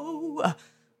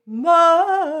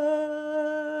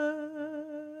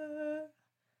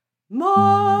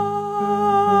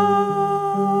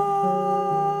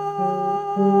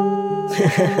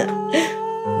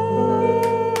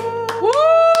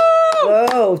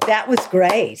Whoa, that was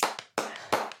great.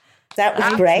 That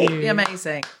was great.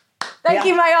 Amazing. Thank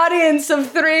you, my audience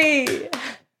of 3.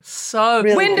 So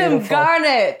Really Wyndham beautiful.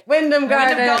 Garnett. Wyndham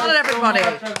Garnett. everybody.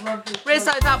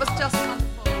 Rizzo, that was just wonderful.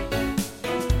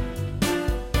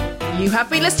 You have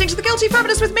been listening to The Guilty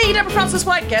Feminist with me, Deborah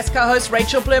Frances-White, guest co-host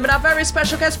Rachel Bloom, and our very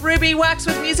special guest Ruby Wax,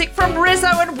 with music from Rizzo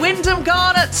and Wyndham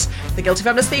Garnett. The Guilty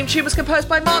Feminist theme tune was composed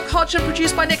by Mark Hodge and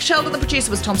produced by Nick Sheldon. The producer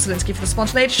was Tom Selinsky for The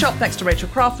Spontaneity Shop. Thanks to Rachel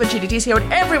Crawford, Judy DCO,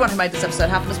 and everyone who made this episode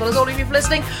happen, as well as all of you for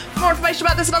listening. For more information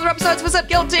about this and other episodes, visit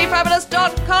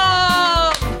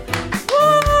guiltyfeminist.com.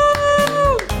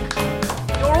 Woo!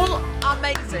 You're all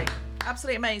amazing.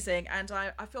 Absolutely amazing. And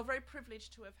I feel very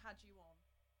privileged to have had you on.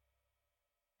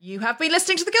 You have been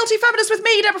listening to The Guilty Feminist with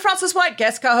me, Deborah Frances-White,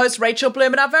 guest co-host Rachel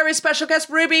Bloom, and our very special guest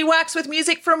Ruby Wax, with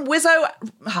music from Wizzo.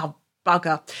 Oh,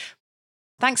 bugger.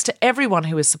 Thanks to everyone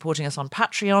who is supporting us on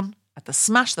Patreon at the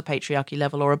Smash the Patriarchy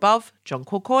level or above, John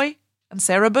Corcoy and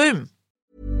Sarah Boom.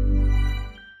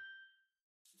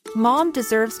 Mom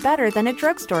deserves better than a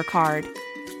drugstore card.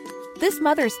 This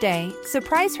Mother's Day,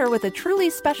 surprise her with a truly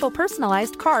special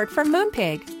personalized card from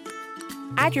Moonpig.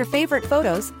 Add your favorite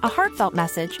photos, a heartfelt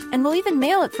message, and we'll even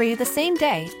mail it for you the same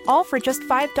day, all for just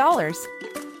 $5.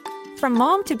 From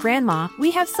mom to grandma,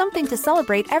 we have something to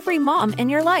celebrate every mom in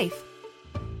your life.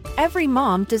 Every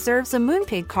mom deserves a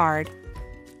Moonpig card.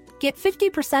 Get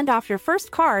 50% off your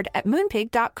first card at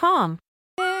moonpig.com.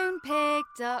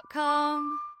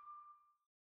 Moonpig.com